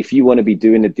 if you want to be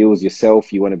doing the deals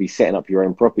yourself, you want to be setting up your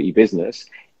own property business,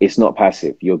 it's not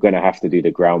passive. You're going to have to do the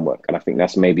groundwork. And I think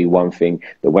that's maybe one thing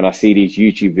that when I see these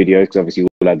YouTube videos, because obviously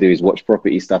all I do is watch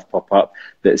property stuff pop up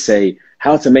that say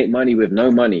how to make money with no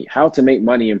money, how to make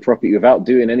money in property without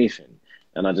doing anything.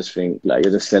 And I just think, like,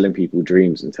 you're just selling people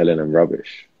dreams and telling them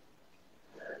rubbish.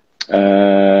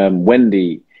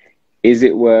 Wendy, is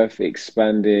it worth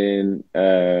expanding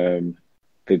the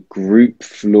group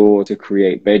floor to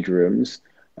create bedrooms?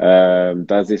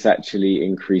 Does this actually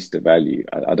increase the value?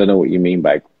 I don't know what you mean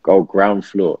by ground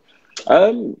floor.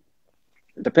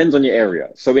 Depends on your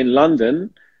area. So in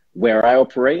London, where I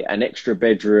operate, an extra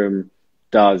bedroom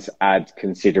does add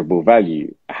considerable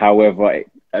value. However,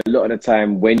 a lot of the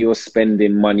time when you're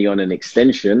spending money on an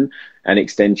extension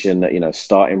that, you know,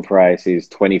 starting price is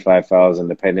 25,000,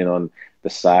 depending on the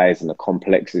size and the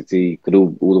complexity, could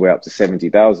all the way up to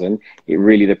 70,000. It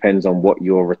really depends on what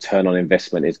your return on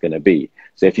investment is going to be.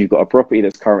 So if you've got a property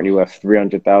that's currently worth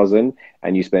 300,000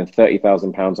 and you spend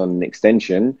 30,000 pounds on an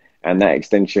extension, and that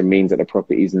extension means that the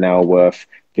property is now worth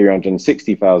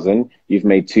 360,000, you've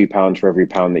made £2 for every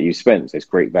pound that you spent. So it's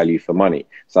great value for money.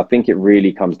 So I think it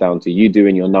really comes down to you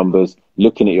doing your numbers,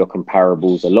 looking at your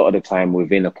comparables. A lot of the time,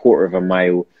 within a quarter of a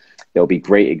mile, there'll be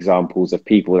great examples of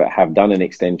people that have done an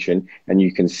extension, and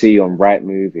you can see on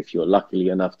Rightmove, if you're lucky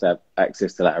enough to have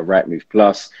access to like a Rightmove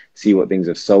Plus, see what things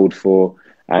have sold for.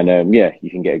 And yeah, you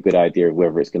can get a good idea of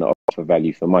whether it's going to offer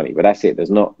value for money. But that's it.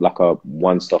 There's not like a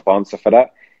one-stop answer for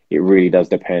that. It really does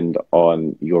depend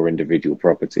on your individual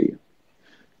property.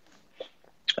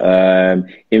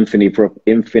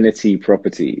 Infinity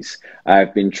Properties.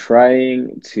 I've been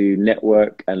trying to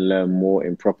network and learn more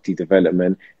in property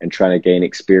development and trying to gain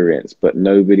experience, but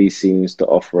nobody seems to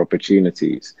offer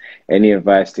opportunities. Any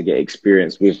advice to get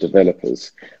experience with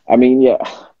developers? I mean, yeah.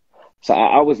 So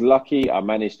I was lucky. I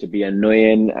managed to be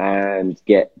annoying and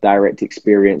get direct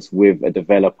experience with a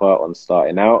developer on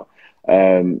starting out.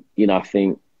 You know, I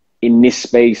think in this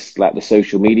space, like the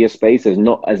social media space, there's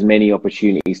not as many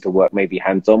opportunities to work maybe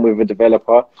hands-on with a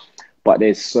developer, but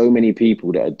there's so many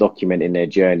people that are documenting their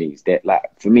journeys. That, like,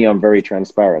 for me, I'm very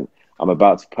transparent. I'm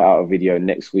about to put out a video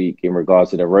next week in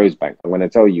regards to the Rosebank. I'm going to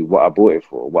tell you what I bought it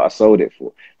for, what I sold it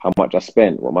for, how much I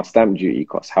spent, what my stamp duty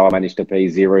costs, how I managed to pay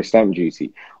 0 stamp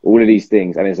duty, all of these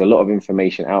things. And there's a lot of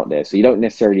information out there. So you don't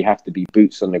necessarily have to be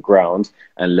boots on the ground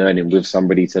and learning with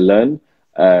somebody to learn.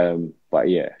 But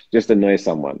yeah, just annoy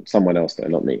someone else though,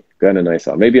 not me. Go and annoy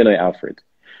someone. Maybe annoy Alfred.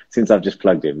 Since I've just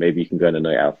plugged in, maybe you can go and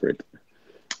annoy Alfred.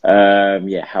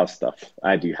 Yeah, house stuff.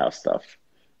 I do house stuff.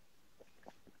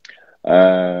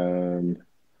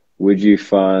 Would you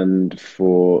fund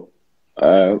for,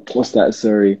 what's that?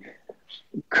 Sorry.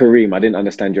 Kareem, I didn't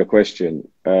understand your question.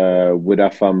 Would I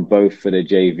fund both for the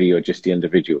JV or just the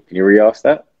individual? Can you re-ask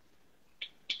that?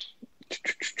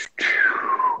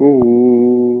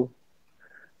 Ooh.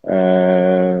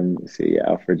 Let's see,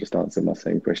 Alfred just answered my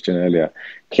same question earlier.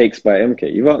 Cakes by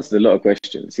MK. You've answered a lot of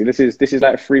questions. See, this is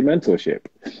like free mentorship.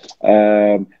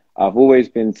 I've always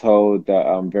been told that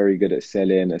I'm very good at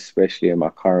selling, especially in my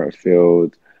current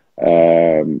field.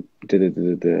 Do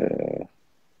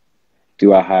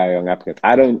I hire young applicants?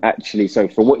 I don't actually. So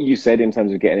for what you said in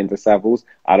terms of getting into Savills,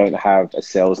 I don't have a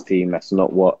sales team. That's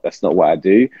not what I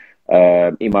do.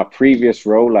 In my previous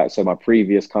role, my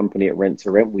previous company at Rent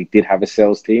to Rent, we did have a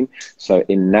sales team. So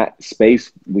in that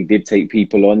space, we did take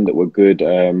people on that were good,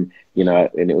 you know,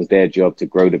 and it was their job to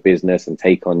grow the business and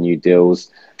take on new deals.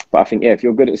 But I think, yeah, if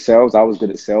you're good at sales, I was good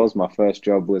at sales. My first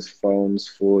job was Phones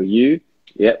for You.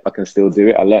 Yep, I can still do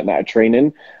it. I learned that at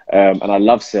training, and I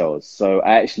love sales. So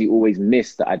I actually always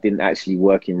missed that I didn't actually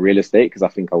work in real estate, because I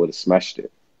think I would have smashed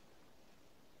it.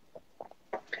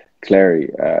 Clary,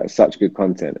 such good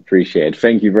content. Appreciated.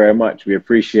 Thank you very much. We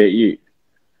appreciate you.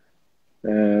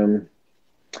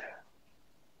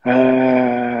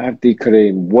 Abdi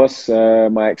Kareem, what's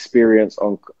my experience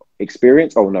on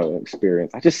experience? Oh no,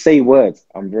 experience. I just say words.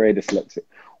 I'm very dyslexic.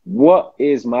 What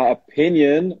is my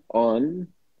opinion on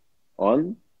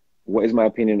what is my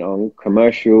opinion on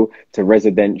commercial to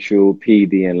residential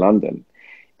PD in London?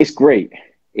 It's great.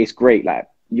 It's great. Like,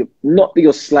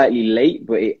 you're slightly late,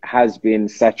 but it has been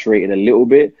saturated a little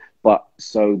bit. But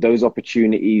so those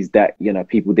opportunities that, you know,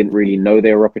 people didn't really know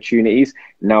they were opportunities,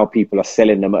 now people are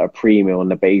selling them at a premium on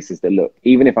the basis that, look,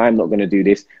 even if I'm not going to do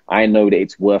this, I know that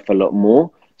it's worth a lot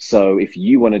more. So if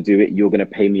you want to do it, you're going to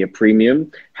pay me a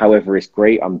premium. However, it's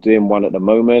great. I'm doing one at the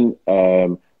moment.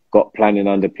 Got planning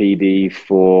under PD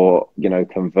for,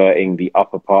 converting the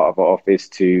upper part of our office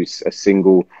to a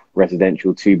single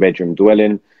residential 2-bedroom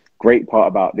dwelling. Great part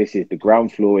about this is the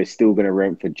ground floor is still going to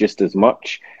rent for just as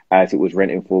much as it was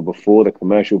renting for before the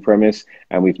commercial premise.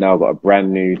 And we've now got a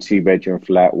brand new 2-bedroom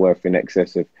flat worth in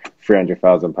excess of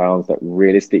 £300,000 that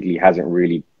realistically hasn't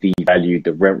really devalued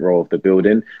the rent roll of the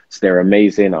building. So they're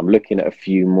amazing. I'm looking at a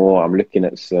few more. I'm looking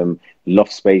at some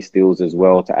loft space deals as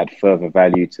well to add further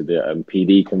value to the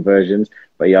PD conversions.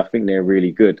 But yeah, I think they're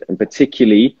really good. And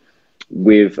particularly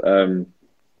with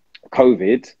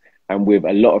COVID, and with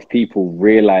a lot of people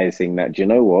realizing that, you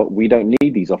know what, we don't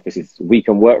need these offices. We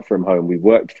can work from home. We've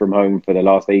worked from home for the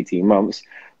last 18 months.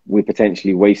 We're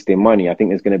potentially wasting money. I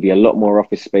think there's going to be a lot more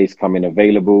office space coming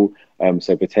available.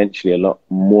 So potentially a lot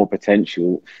more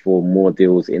potential for more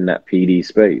deals in that PD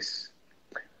space.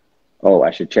 Oh,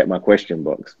 I should check my question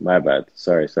box. My bad.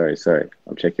 Sorry.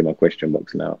 I'm checking my question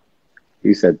box now.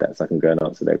 Who said that so I can go and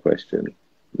answer their question?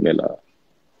 Miller.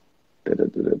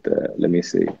 Let me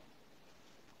see.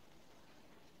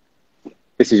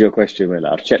 This is your question, Miller.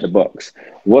 I've checked the box.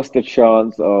 What's the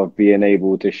chance of being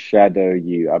able to shadow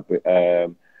you? I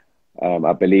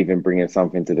believe in bringing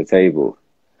something to the table.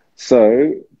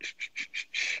 So,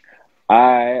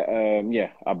 I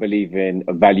believe in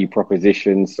a value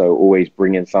proposition. So always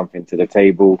bringing something to the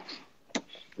table,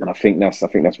 and I think that's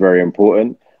very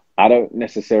important. I don't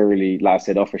necessarily, like I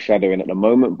said, offer shadowing at the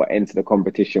moment, but enter the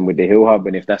competition with the Hill Hub.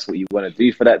 And if that's what you want to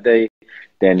do for that day,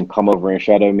 then come over and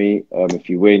shadow me. If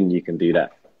you win, you can do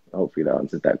that. Hopefully that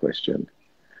answers that question.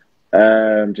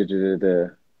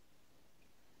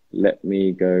 Let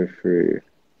me go through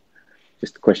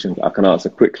just the questions I can answer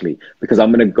quickly, because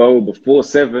I'm going to go before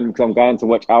 7 because I'm going to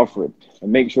watch Alfred,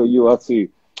 and make sure you are too.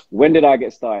 When did I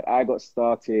get started? I got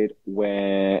started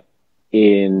we're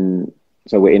in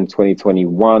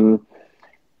 2021,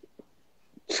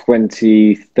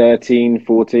 2013,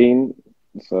 14,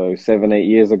 so 7-8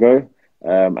 years ago.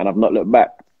 And I've not looked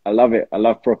back. I love it. I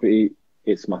love property.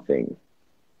 It's my thing.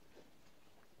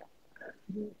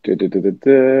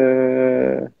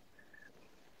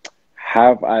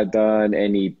 Have I done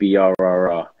any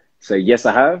BRRR? So yes,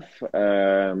 I have.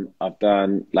 I've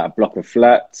done like a block of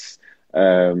flats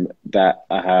that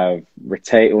I have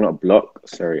retained, or not block,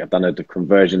 sorry. I've done a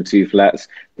conversion to flats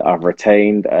that I've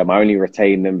retained. I only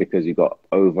retained them because you got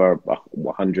over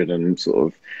 100 and sort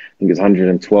of, I think it's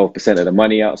 112% of the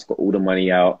money out. It's got all the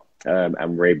money out.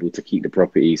 And we're able to keep the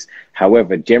properties.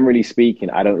 However, generally speaking,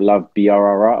 I don't love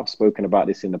BRRR. I've spoken about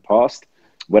this in the past.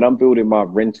 When I'm building my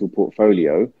rental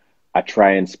portfolio, I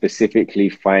try and specifically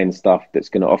find stuff that's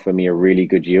going to offer me a really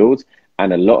good yield.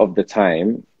 And a lot of the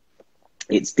time,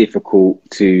 it's difficult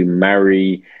to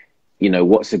marry,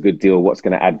 what's a good deal, what's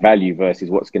going to add value versus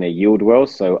what's going to yield well.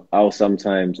 So I'll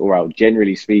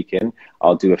generally speaking,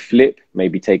 I'll do a flip,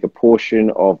 maybe take a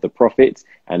portion of the profits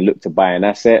and look to buy an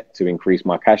asset to increase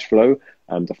my cash flow,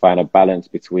 to find a balance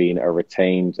between a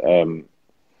retained,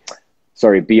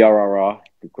 BRRR.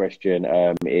 The question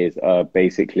is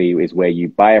basically where you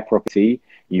buy a property,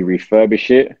 you refurbish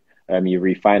it, you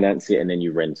refinance it, and then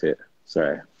you rent it.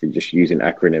 Sorry, I'm just using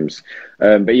acronyms.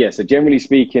 But yeah, so generally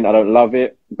speaking, I don't love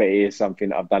it, but it is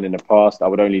something I've done in the past. I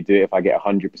would only do it if I get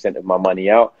 100% of my money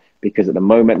out, because at the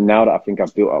moment, now that I think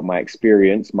I've built up my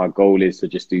experience, my goal is to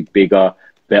just do bigger,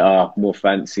 better, more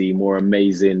fancy, more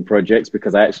amazing projects,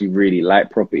 because I actually really like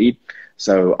property.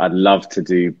 So I'd love to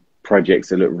do projects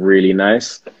that look really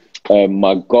nice.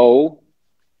 My goal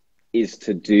is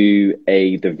to do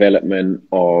a development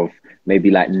of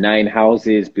maybe like 9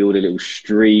 houses, build a little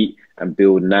street, and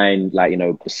build 9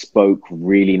 bespoke,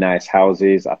 really nice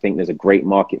houses. I think there's a great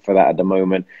market for that at the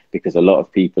moment, because a lot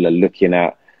of people are looking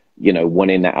at,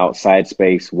 wanting that outside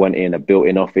space, wanting a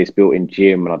built-in office, built-in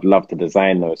gym, and I'd love to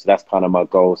design those. So that's kind of my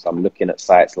goal. So I'm looking at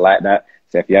sites like that.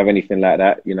 So if you have anything like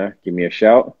that, give me a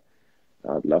shout.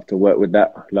 I'd love to work with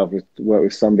that. I'd love to work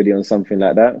with somebody on something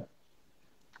like that.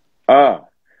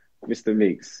 Mr.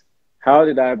 Meeks, how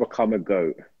did I become a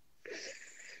goat?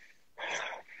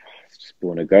 Just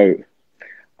born a goat.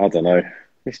 I don't know.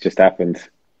 This just happened.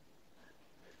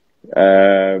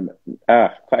 Can't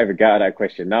even get out of that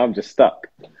question. Now I'm just stuck.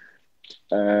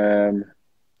 Let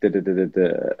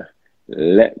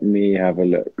me have a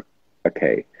look.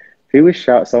 Okay.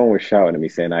 Someone was shouting at me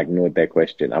saying I ignored their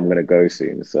question. I'm gonna go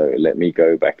soon, so let me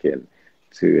go back in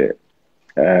to it.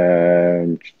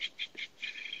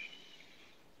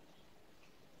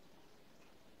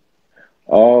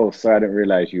 Oh, sorry, I didn't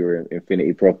realize you were in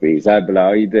Infinity Properties. Abla,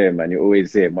 how you doing, man? You're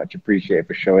always here. Much appreciated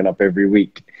for showing up every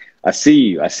week. I see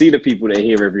you. I see the people that are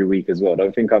here every week as well.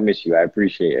 Don't think I miss you. I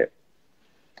appreciate it.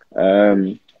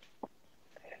 Um,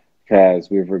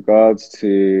 Kaz, with regards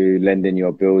to lending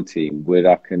your build team, would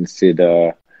I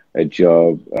consider a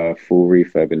job, full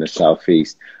refurb in the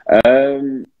southeast?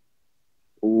 Um,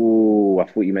 oh, I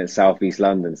thought you meant southeast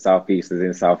London. Southeast is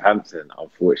in Southampton.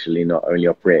 Unfortunately, not only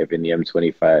operative in the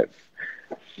M25.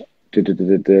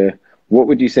 Du-du-du-du-du. What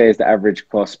would you say is the average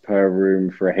cost per room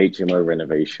for a HMO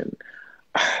renovation?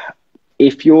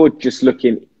 If you're just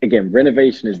looking, again,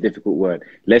 renovation is a difficult word.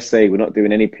 Let's say we're not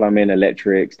doing any plumbing,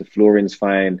 electrics, the flooring's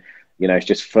fine. You know, it's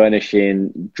just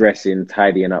furnishing, dressing,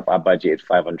 tidying up. I budgeted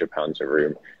 £500 a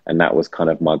room. And that was kind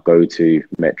of my go-to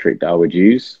metric that I would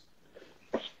use.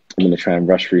 I'm going to try and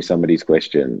rush through some of these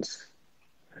questions.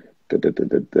 What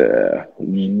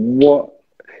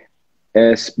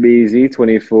SBZ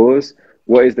 24s?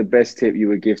 What is the best tip you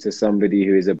would give to somebody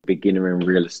who is a beginner in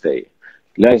real estate?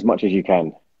 Learn as much as you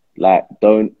can. Like,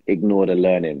 don't ignore the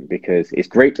learning, because it's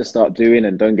great to start doing.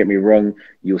 And don't get me wrong,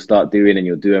 you'll start doing and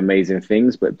you'll do amazing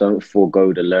things, but don't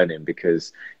forego the learning,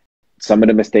 because some of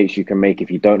the mistakes you can make if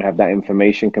you don't have that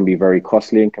information can be very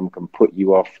costly and can put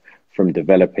you off from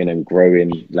developing and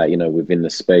growing, like, you know, within the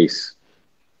space.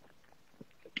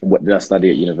 What did I study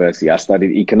at university? I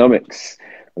studied economics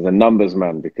as a numbers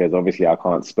man, because obviously I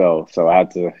can't spell, so I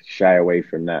had to shy away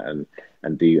from that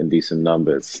and do some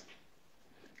numbers.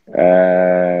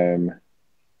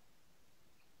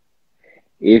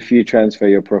 If you transfer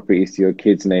your properties to your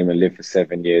kid's name and live for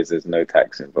 7 years, there's no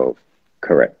tax involved.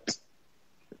 Correct.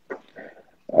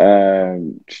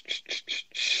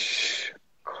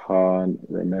 Can't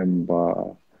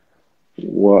remember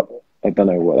what, I don't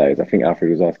know what that is. I think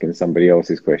Alfred was asking somebody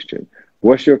else's question.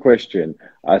 What's your question?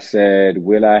 I said,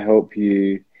 will I help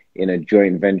you in a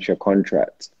joint venture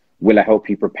contract? Will I help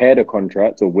you prepare the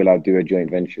contract, or will I do a joint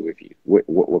venture with you?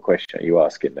 What question are you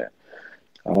asking there?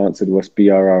 I answered, what's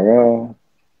BRRR?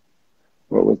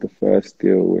 What was the first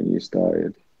deal when you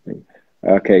started?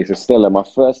 Okay, so Stella, my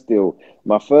first deal,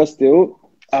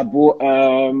 I bought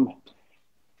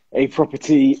a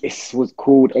property. It was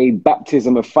called a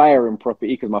baptism of fire in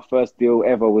property, because my first deal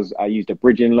ever was, I used a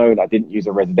bridging loan. I didn't use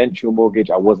a residential mortgage.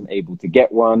 I wasn't able to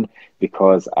get one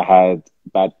because I had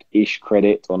bad-ish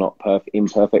credit, or not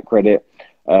imperfect credit.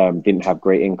 Didn't have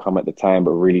great income at the time,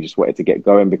 but really just wanted to get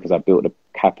going because I built a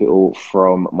capital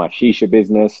from my shisha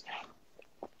business.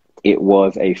 It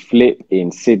was a flip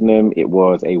in Sydenham. It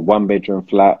was a 1-bedroom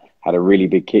flat, had a really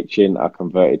big kitchen. I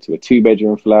converted to a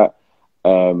 2-bedroom flat.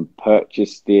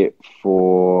 Purchased it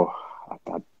for,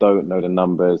 I don't know the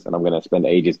numbers, and I'm going to spend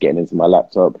ages getting into my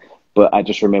laptop, but I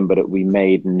just remember that we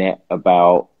made net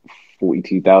about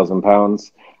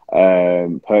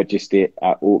 £42,000. Purchased it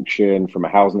at auction from a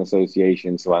housing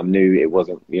association, so I knew it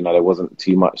wasn't, you know, there wasn't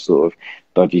too much sort of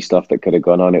dodgy stuff that could have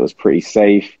gone on. It was pretty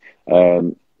safe.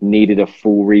 Needed a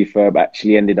full refurb.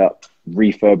 Actually ended up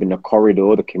refurbing the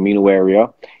corridor, the communal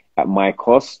area, at my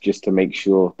cost, just to make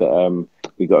sure that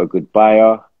we got a good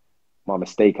buyer. My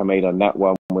mistake I made on that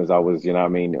one was I was, you know what I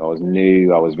mean, I was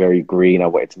new, I was very green, I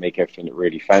wanted to make everything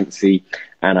really fancy,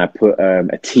 and I put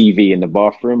a TV in the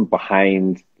bathroom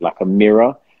behind like a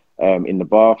mirror in the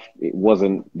bath. It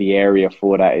wasn't the area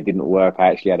for that. It didn't work. I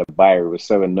actually had a buyer who was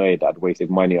so annoyed that I'd wasted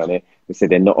money on it. They said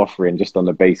they're not offering, just on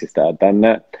the basis that I'd done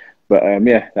that. But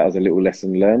yeah, that was a little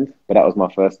lesson learned. But that was my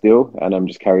first deal, and I'm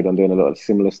just carried on doing a lot of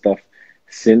similar stuff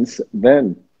since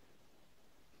then.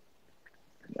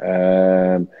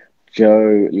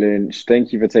 Joe Lynch,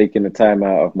 thank you for taking the time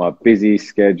out of my busy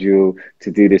schedule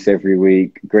to do this every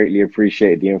week. Greatly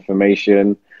appreciate the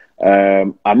information.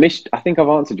 I think I've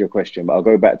answered your question, but I'll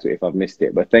go back to it if I've missed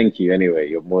it. But thank you anyway.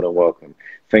 You're more than welcome.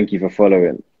 Thank you for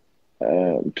following.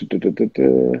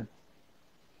 NQ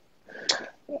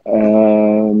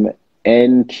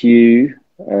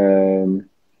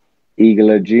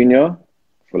Eagler Jr. I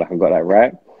feel like I got that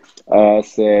right.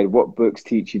 Said, what books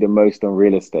teach you the most on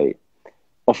real estate?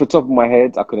 Off the top of my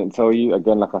head, I couldn't tell you.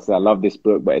 Again, like I said, I love this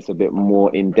book, but it's a bit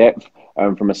more in depth.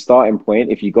 From a starting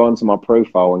point, if you go onto my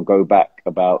profile and go back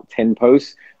about 10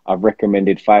 posts, I've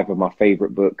recommended 5 of my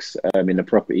favorite books in the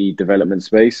property development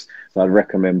space. So I'd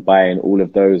recommend buying all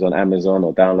of those on Amazon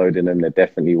or downloading them. They're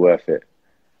definitely worth it.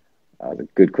 That's a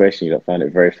good question. You don't find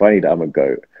it very funny that I'm a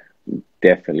goat?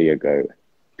 Definitely a goat.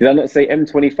 Did I not say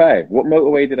M25? What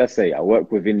motorway did I say? I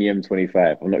work within the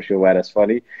M25. I'm not sure why that's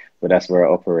funny, but that's where I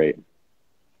operate.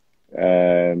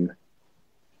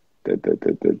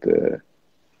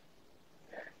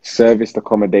 Serviced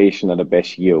accommodation are the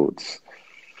best yields.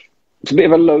 It's a bit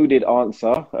of a loaded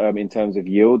answer in terms of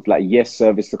yield. Like, yes,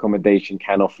 serviced accommodation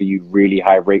can offer you really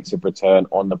high rates of return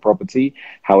on the property.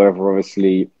 However,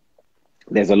 obviously,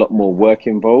 there's a lot more work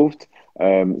involved.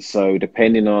 So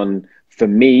depending on, for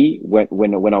me,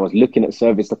 when I was looking at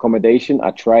serviced accommodation,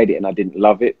 I tried it and I didn't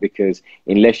love it because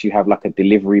unless you have like a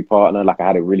delivery partner, like I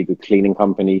had a really good cleaning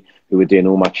company who were doing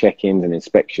all my check-ins and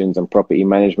inspections and property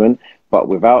management, but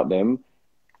without them,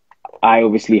 I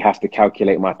obviously have to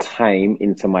calculate my time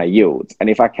into my yields. And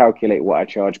if I calculate what I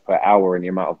charge per hour and the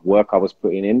amount of work I was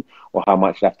putting in, or how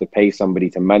much I have to pay somebody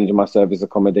to manage my service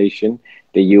accommodation,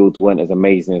 the yields weren't as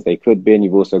amazing as they could be. And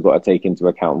you've also got to take into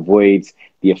account voids,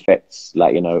 the effects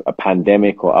like, you know, a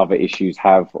pandemic or other issues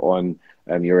have on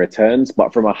your returns.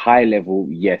 But from a high level,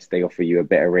 yes, they offer you a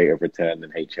better rate of return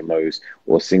than HMOs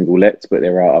or single lets, but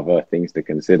there are other things to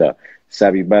consider.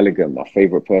 Sabi Balagan, my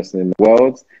favorite person in the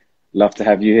world. Love to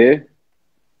have you here.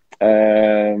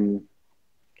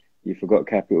 You forgot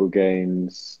capital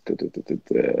gains.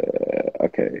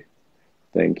 Okay,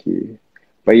 thank you.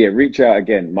 But yeah, reach out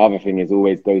again. My other thing is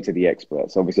always go to the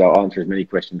experts. Obviously, I'll answer as many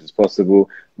questions as possible,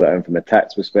 but from a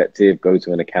tax perspective, go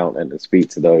to an accountant and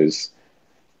speak to those.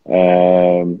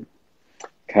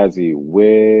 Kazi,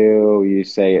 will you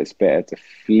say it's better to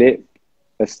flip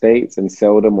estates and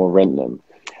sell them or rent them?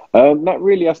 That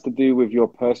really has to do with your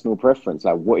personal preference.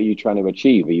 Like, what are you trying to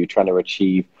achieve? Are you trying to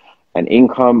achieve an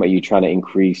income? Are you trying to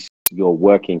increase your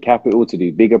working capital to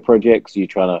do bigger projects? Are you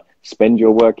trying to spend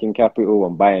your working capital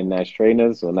on buying nice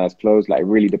trainers or nice clothes? Like, it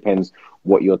really depends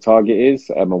what your target is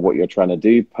and what you're trying to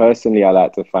do. Personally, I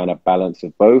like to find a balance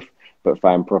of both, but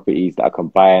find properties that I can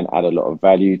buy and add a lot of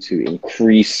value to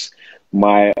increase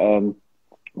my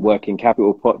working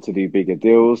capital pot to do bigger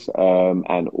deals,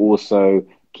 and also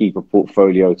keep a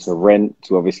portfolio to rent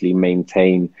to obviously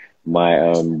maintain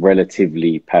my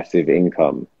relatively passive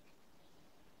income.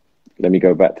 Let me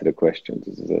go back to the questions.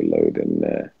 This is a load in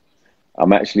there.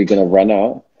 I'm actually going to run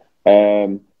out,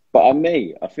 but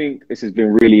I think this has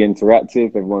been really interactive.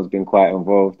 Everyone's been quite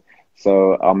involved.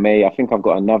 So I think I've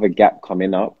got another gap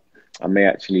coming up. I may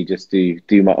actually just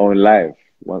do my own live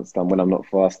once done when I'm not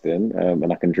fasting,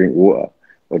 and I can drink water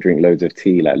or drink loads of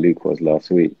tea like Luke was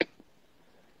last week.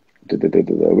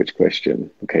 Which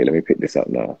question? Okay, let me pick this up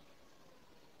now.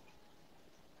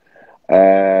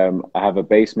 I have a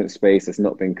basement space that's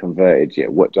not been converted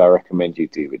yet. What do I recommend you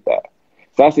do with that?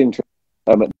 So that's interesting.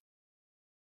 That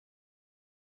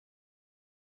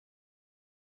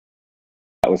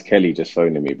was Kelly just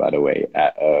phoning me, by the way,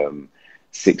 at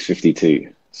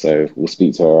 6:52. So we'll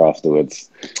speak to her afterwards.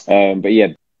 But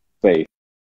yeah, space.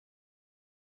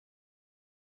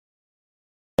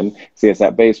 So yes,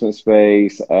 that basement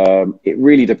space. It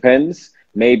really depends.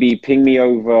 Maybe ping me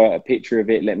over a picture of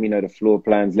it. Let me know the floor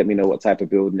plans. Let me know what type of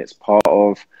building it's part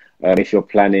of. If you're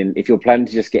planning to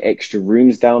just get extra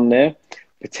rooms down there,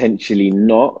 potentially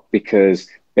not, because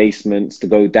basements to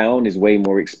go down is way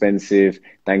more expensive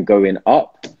than going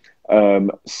up.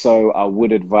 So I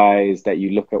would advise that you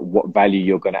look at what value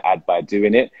you're going to add by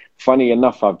doing it. Funny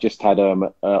enough, I've just had an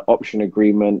option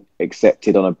agreement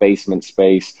accepted on a basement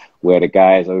space where the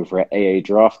guys over at AA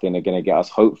Drafting are going to get us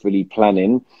hopefully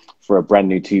planning for a brand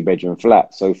new 2-bedroom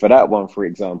flat. So for that one, for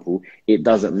example, it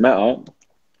doesn't matter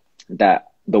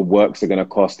that the works are going to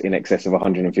cost in excess of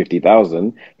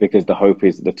 150,000, because the hope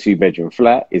is that the 2-bedroom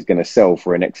flat is going to sell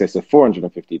for in excess of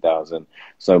 450,000.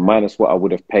 So minus what I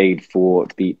would have paid for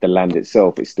the land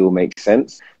itself, it still makes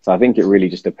sense. So I think it really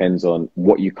just depends on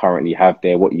what you currently have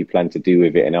there, what you plan to do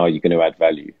with it, and how you're going to add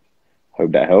value.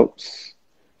 Hope that helps.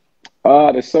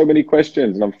 There's so many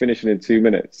questions and I'm finishing in 2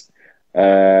 minutes.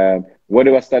 What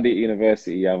do I study at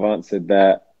university? I've answered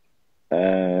that.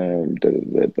 There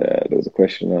was a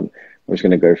question on, I'm just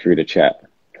going to go through the chat.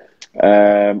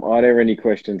 Are there any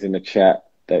questions in the chat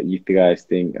that you guys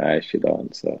think I should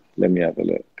answer? Let me have a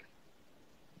look.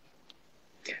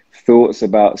 Thoughts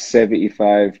about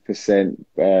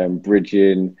 75%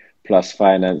 bridging plus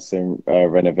finance and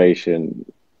renovation.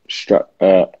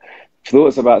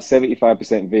 Thoughts about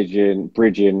 75%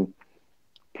 bridging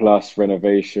plus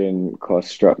renovation cost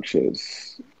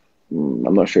structures.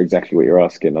 I'm not sure exactly what you're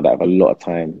asking. I don't have a lot of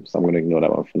time, so I'm going to ignore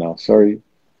that one for now. Sorry.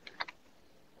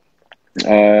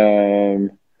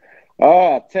 Tej.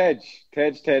 I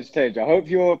hope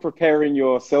you're preparing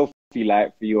your selfie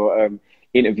light for your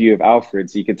interview with Alfred,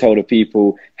 so you can tell the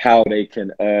people how they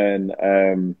can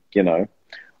earn, you know,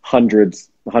 hundreds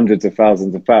of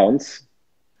thousands of pounds.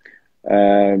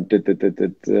 Let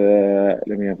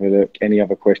me have a look. Any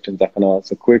other questions I can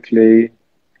answer quickly?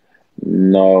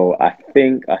 No, I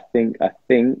think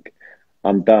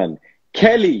I'm done.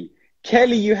 Kelly,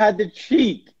 you had the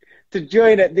cheek to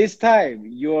join at this time.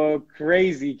 You're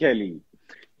crazy, Kelly.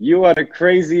 You are the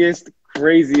craziest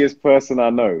person I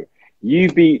know.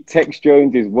 You beat Tex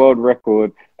Jones's world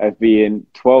record of being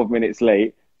 12 minutes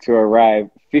late to arrive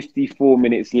 54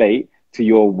 minutes late to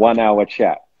your 1 hour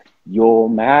chat. You're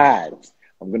mad.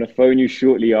 I'm going to phone you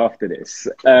shortly after this.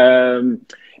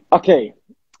 Okay.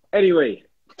 Anyway,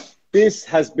 this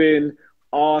has been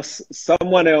Ask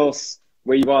Someone Else,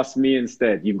 where you've asked me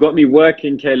instead. You've got me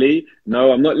working, Kelly.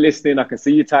 No, I'm not listening. I can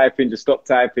see you typing. Just stop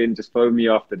typing. Just phone me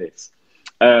after this.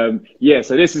 Yeah,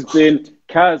 so this has been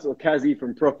Kaz or Kazi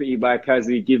from Property by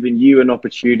Kazi, giving you an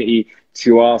opportunity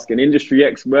to ask an industry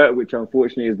expert, which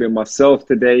unfortunately has been myself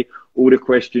today, all the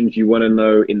questions you want to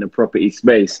know in the property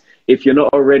space. If you're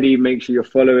not already, make sure you're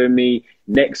following me.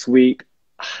 Next week,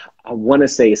 I want to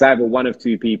say it's either one of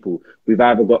two people. We've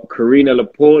either got Karina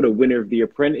Laporte, the winner of The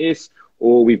Apprentice,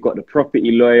 or we've got the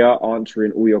property lawyer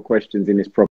answering all your questions in this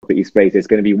property space. It's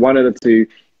going to be one of the two.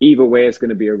 Either way, it's going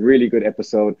to be a really good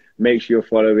episode. Make sure you're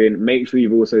following. Make sure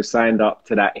you've also signed up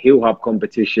to that Hill Hub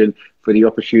competition for the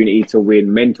opportunity to win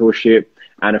mentorship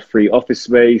and a free office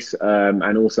space.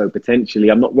 And also potentially,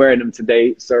 I'm not wearing them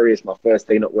today. Sorry, it's my first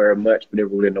day not wearing merch, but they're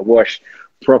all in the wash.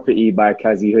 Property by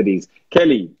Kazi hoodies.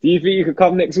 Kelly, do you think you could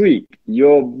come next week?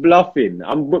 You're bluffing.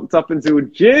 I'm booked up until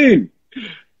June.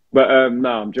 But no,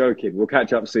 I'm joking. We'll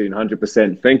catch up soon,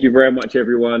 100%. Thank you very much,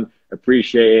 everyone.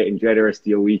 Appreciate it. Enjoy the rest of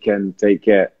your weekend. Take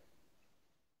care.